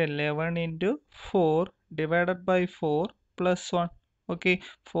 Okay, 11 × 4/4 plus 1. ഓക്കെ,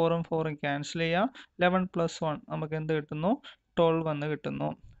 4ഉം 4ഉം ക്യാൻസൽ ചെയ്യാം. 11 + 1 നമുക്ക് എന്ത് കിട്ടുന്നു? 12 എന്ന് കിട്ടുന്നു.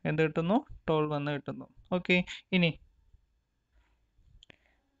 എന്ത് കിട്ടുന്നു? 12 എന്ന് കിട്ടുന്നു. ഓക്കെ, ഇനി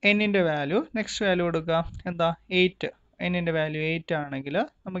n-ന്റെ വാല്യൂ നെക്സ്റ്റ് വാല്യൂ കൊടുക്കുക. എന്താ? 8. n-ന്റെ വാല്യൂ 8 ആണെങ്കിൽ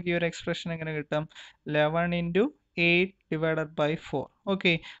നമുക്ക് ഈ ഒരു എക്സ്പ്രഷൻ എങ്ങനെ കിട്ടും? 11 × 8/4.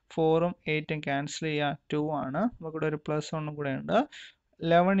 ഓക്കെ, 4ഉം 8ഉം ക്യാൻസൽ ചെയ്യുക. 2 ആണ്. നമുക്കിവിടെ ഒരു പ്ലസ് 1 കൂടെ ഉണ്ട്.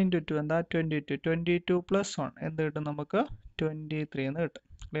 11 × 2 എന്താ? 22. 22 + 1 എന്ത് കിട്ടും? നമുക്ക് 23 എന്ന് കിട്ടും.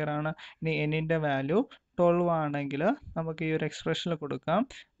 ക്ലിയർ ആണ്? ഇനി n-ന്റെ വാല്യൂ 12 ആണെങ്കിൽ നമുക്ക് ഈ ഒരു എക്സ്പ്രഷനിൽ കൊടുക്കാം.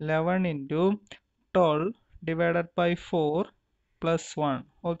 11 × 12/4 പ്ലസ് 1.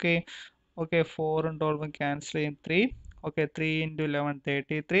 ഓക്കെ ഓക്കെ, 4ഉം 12ഉം ക്യാൻസൽ ചെയ്യും. 3. ഓക്കെ, 3 × 11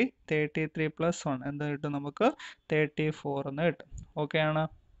 33. 33 + 1 എന്ത് കിട്ടും? നമുക്ക് 34 എന്ന് കിട്ടും. ഓക്കെ ആണ്?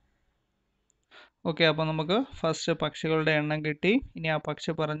 ഓക്കെ, അപ്പോൾ നമുക്ക് ഫസ്റ്റ് പക്ഷികളുടെ എണ്ണം കിട്ടി. ഇനി ആ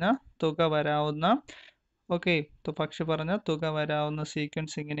പക്ഷി പറഞ്ഞ തുക വരാവുന്ന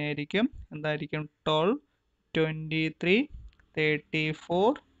സീക്വൻസ് ഇങ്ങനെയായിരിക്കും. എന്തായിരിക്കും? 12, 23,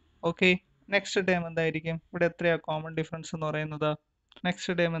 34. ഓക്കെ, നെക്സ്റ്റ് ടൈം എന്തായിരിക്കും? ഇവിടെ എത്രയാ കോമൺ ഡിഫറൻസ് എന്ന് പറയുന്നത്?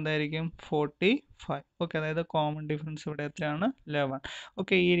 നെക്സ്റ്റ് ടൈം എന്തായിരിക്കും 45. ഓക്കെ, അതായത് കോമൺ ഡിഫറൻസ് ഇവിടെ എത്രയാണ് 11.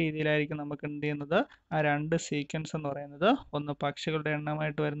 ഓക്കെ, ഈ രീതിയിലായിരിക്കും നമുക്ക് എന്ത് ചെയ്യുന്നത് ആ രണ്ട് സീക്വൻസ് എന്ന് പറയുന്നത്. ഒന്ന് പക്ഷികളുടെ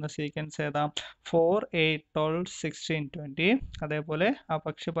എണ്ണമായിട്ട് വരുന്ന സീക്വൻസ് ഏതാ 4, 8, 12, 16, 20. അതേപോലെ ആ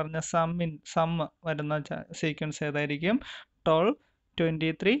പക്ഷി പറഞ്ഞ സം വരുന്ന സീക്വൻസ് ഏതായിരിക്കും 12,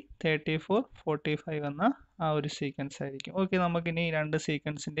 23, 34, 45 എന്ന ആ ഒരു സീക്വൻസ് ആയിരിക്കും. ഓക്കെ, നമുക്കിനി രണ്ട്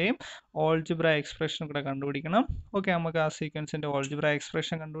സീക്വൻസിൻ്റെയും ഓൾജിബ്ര എക്സ്പ്രഷൻ കൂടെ കണ്ടുപിടിക്കണം. ഓക്കെ, നമുക്ക് ആ സീക്വൻസിൻ്റെ ഓൾജിബ്ര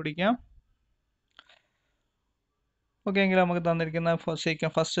എക്സ്പ്രഷൻ കണ്ടുപിടിക്കാം. ഓക്കെ, എങ്കിൽ നമുക്ക് തന്നിരിക്കുന്ന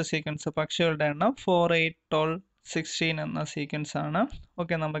ഫസ്റ്റ് സീക്വൻസ് പക്ഷികളുടെ എണ്ണം 4, 8, 12, 16 എന്ന സീക്വൻസ് ആണ്.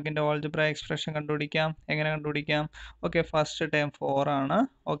 ഓക്കെ, നമുക്ക് ഇതിൻ്റെ ഓൾജിബ്ര എക്സ്പ്രഷൻ കണ്ടുപിടിക്കാം. എങ്ങനെ കണ്ടുപിടിക്കാം? ഓക്കെ, ഫസ്റ്റ് ടൈം 4 ആണ്.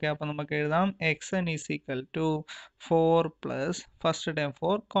 ഓക്കെ, അപ്പോൾ നമുക്ക് എഴുതാം xn is equal to 4 plus first time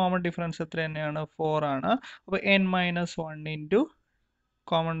 4, common difference എത്ര തന്നെയാണ് 4 ആണ്. അപ്പോൾ n minus 1 into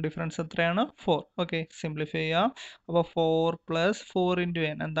common difference എത്രയാണ് 4. ഓക്കെ, സിംപ്ലിഫൈ ചെയ്യാം. അപ്പോൾ 4 പ്ലസ് 4 ഇൻറ്റു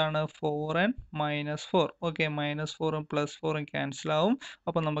എൻ എന്താണ് 4n minus 4. Okay, minus 4ഉം plus 4ഉം cancel ആവും.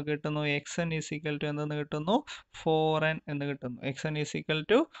 അപ്പോൾ നമുക്ക് കിട്ടുന്നു xn ഈസ് ഈക്വൽ ടു എന്തെന്ന് കിട്ടുന്നു 4n എന്ന് കിട്ടുന്നു. xn is equal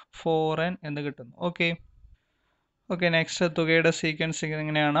to 4n എന്ന് കിട്ടുന്നു. ഓക്കെ, ഓക്കെ, നെക്സ്റ്റ് തുകയുടെ സീക്വൻസ്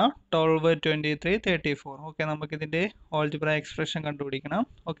എങ്ങനെയാണ് 12, 23, 34. ഓക്കെ, നമുക്കിതിൻ്റെ ഓൾജിബ്ര എക്സ്പ്രഷൻ കണ്ടുപിടിക്കണം.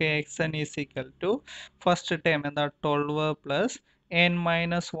 Okay, xn is equal to first time എന്താ 12 plus n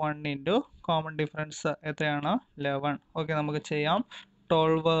minus 1 into common difference എത്രയാണ് 11. ഓക്കെ, നമുക്ക് ചെയ്യാം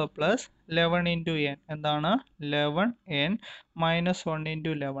 12 പ്ലസ് 11 ഇൻറ്റു n എന്താണ് 11n മൈനസ് 1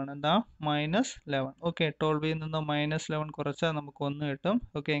 ഇൻറ്റു 11 എന്താ മൈനസ് 11. ഓക്കെ, 12ൽ നിന്ന് മൈനസ് 11 കുറച്ചാൽ നമുക്ക് 1 കിട്ടും.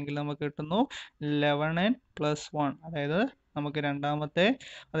 ഓക്കെ, എങ്കിൽ നമുക്ക് കിട്ടുന്നു 11n പ്ലസ് 1. അതായത് നമുക്ക് രണ്ടാമത്തെ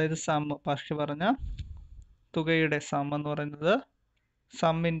അതായത് സം പക്ഷി പറഞ്ഞ തുകയുടെ സം എന്ന് പറയുന്നത്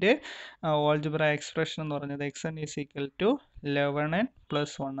സമ്മിൻ്റെ ഓൾജിബ്ര എക്സ്പ്രഷൻ എന്ന് പറഞ്ഞത് xn is equal to 11n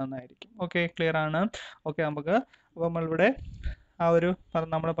plus 1 എന്നായിരിക്കും. ഓക്കെ, ക്ലിയർ ആണ്. ഓക്കെ, നമുക്ക് അപ്പോൾ നമ്മളിവിടെ ആ ഒരു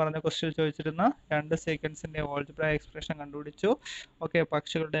നമ്മൾ പറഞ്ഞ ക്വസ്റ്റ്യൻ ചോദിച്ചിരുന്ന രണ്ട് സീക്വൻസിൻ്റെ ഓൾജിബ്ര എക്സ്പ്രഷൻ കണ്ടുപിടിച്ചു. ഓക്കെ,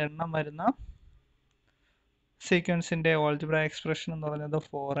 പക്ഷികളുടെ എണ്ണം വരുന്ന സീക്വൻസിൻ്റെ ഓൾജിബ്ര എക്സ്പ്രഷൻ എന്ന് പറയുന്നത്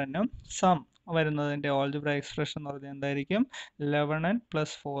 4n സം വരുന്നതിൻ്റെ ഓൾജിബ്ര എക്സ്പ്രഷൻ എന്ന് പറഞ്ഞാൽ എന്തായിരിക്കും 11n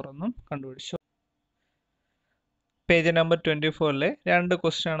പ്ലസ് 4 എന്നും കണ്ടുപിടിച്ചു. പേജ് നമ്പർ 24-ലെ രണ്ട്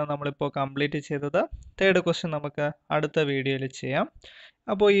ക്വസ്റ്റ്യൻ ആണ് നമ്മളിപ്പോൾ കംപ്ലീറ്റ് ചെയ്തത്. തേർഡ് ക്വസ്റ്റ്യൻ നമുക്ക് അടുത്ത വീഡിയോയിൽ ചെയ്യാം.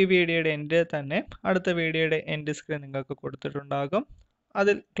 അപ്പോൾ ഈ വീഡിയോയുടെ എൻഡിൽ തന്നെ അടുത്ത വീഡിയോയുടെ എൻഡ് സ്ക്രീൻ നിങ്ങൾക്ക് കൊടുത്തിട്ടുണ്ടാകും.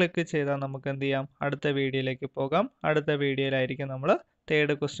 അതിൽ ക്ലിക്ക് ചെയ്താൽ നമുക്ക് എന്ത് ചെയ്യാം അടുത്ത വീഡിയോയിലേക്ക് പോകാം. അടുത്ത വീഡിയോയിലായിരിക്കും നമ്മൾ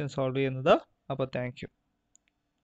തേർഡ് ക്വസ്റ്റ്യൻ സോൾവ് ചെയ്യുന്നത്. അപ്പോൾ താങ്ക് യു.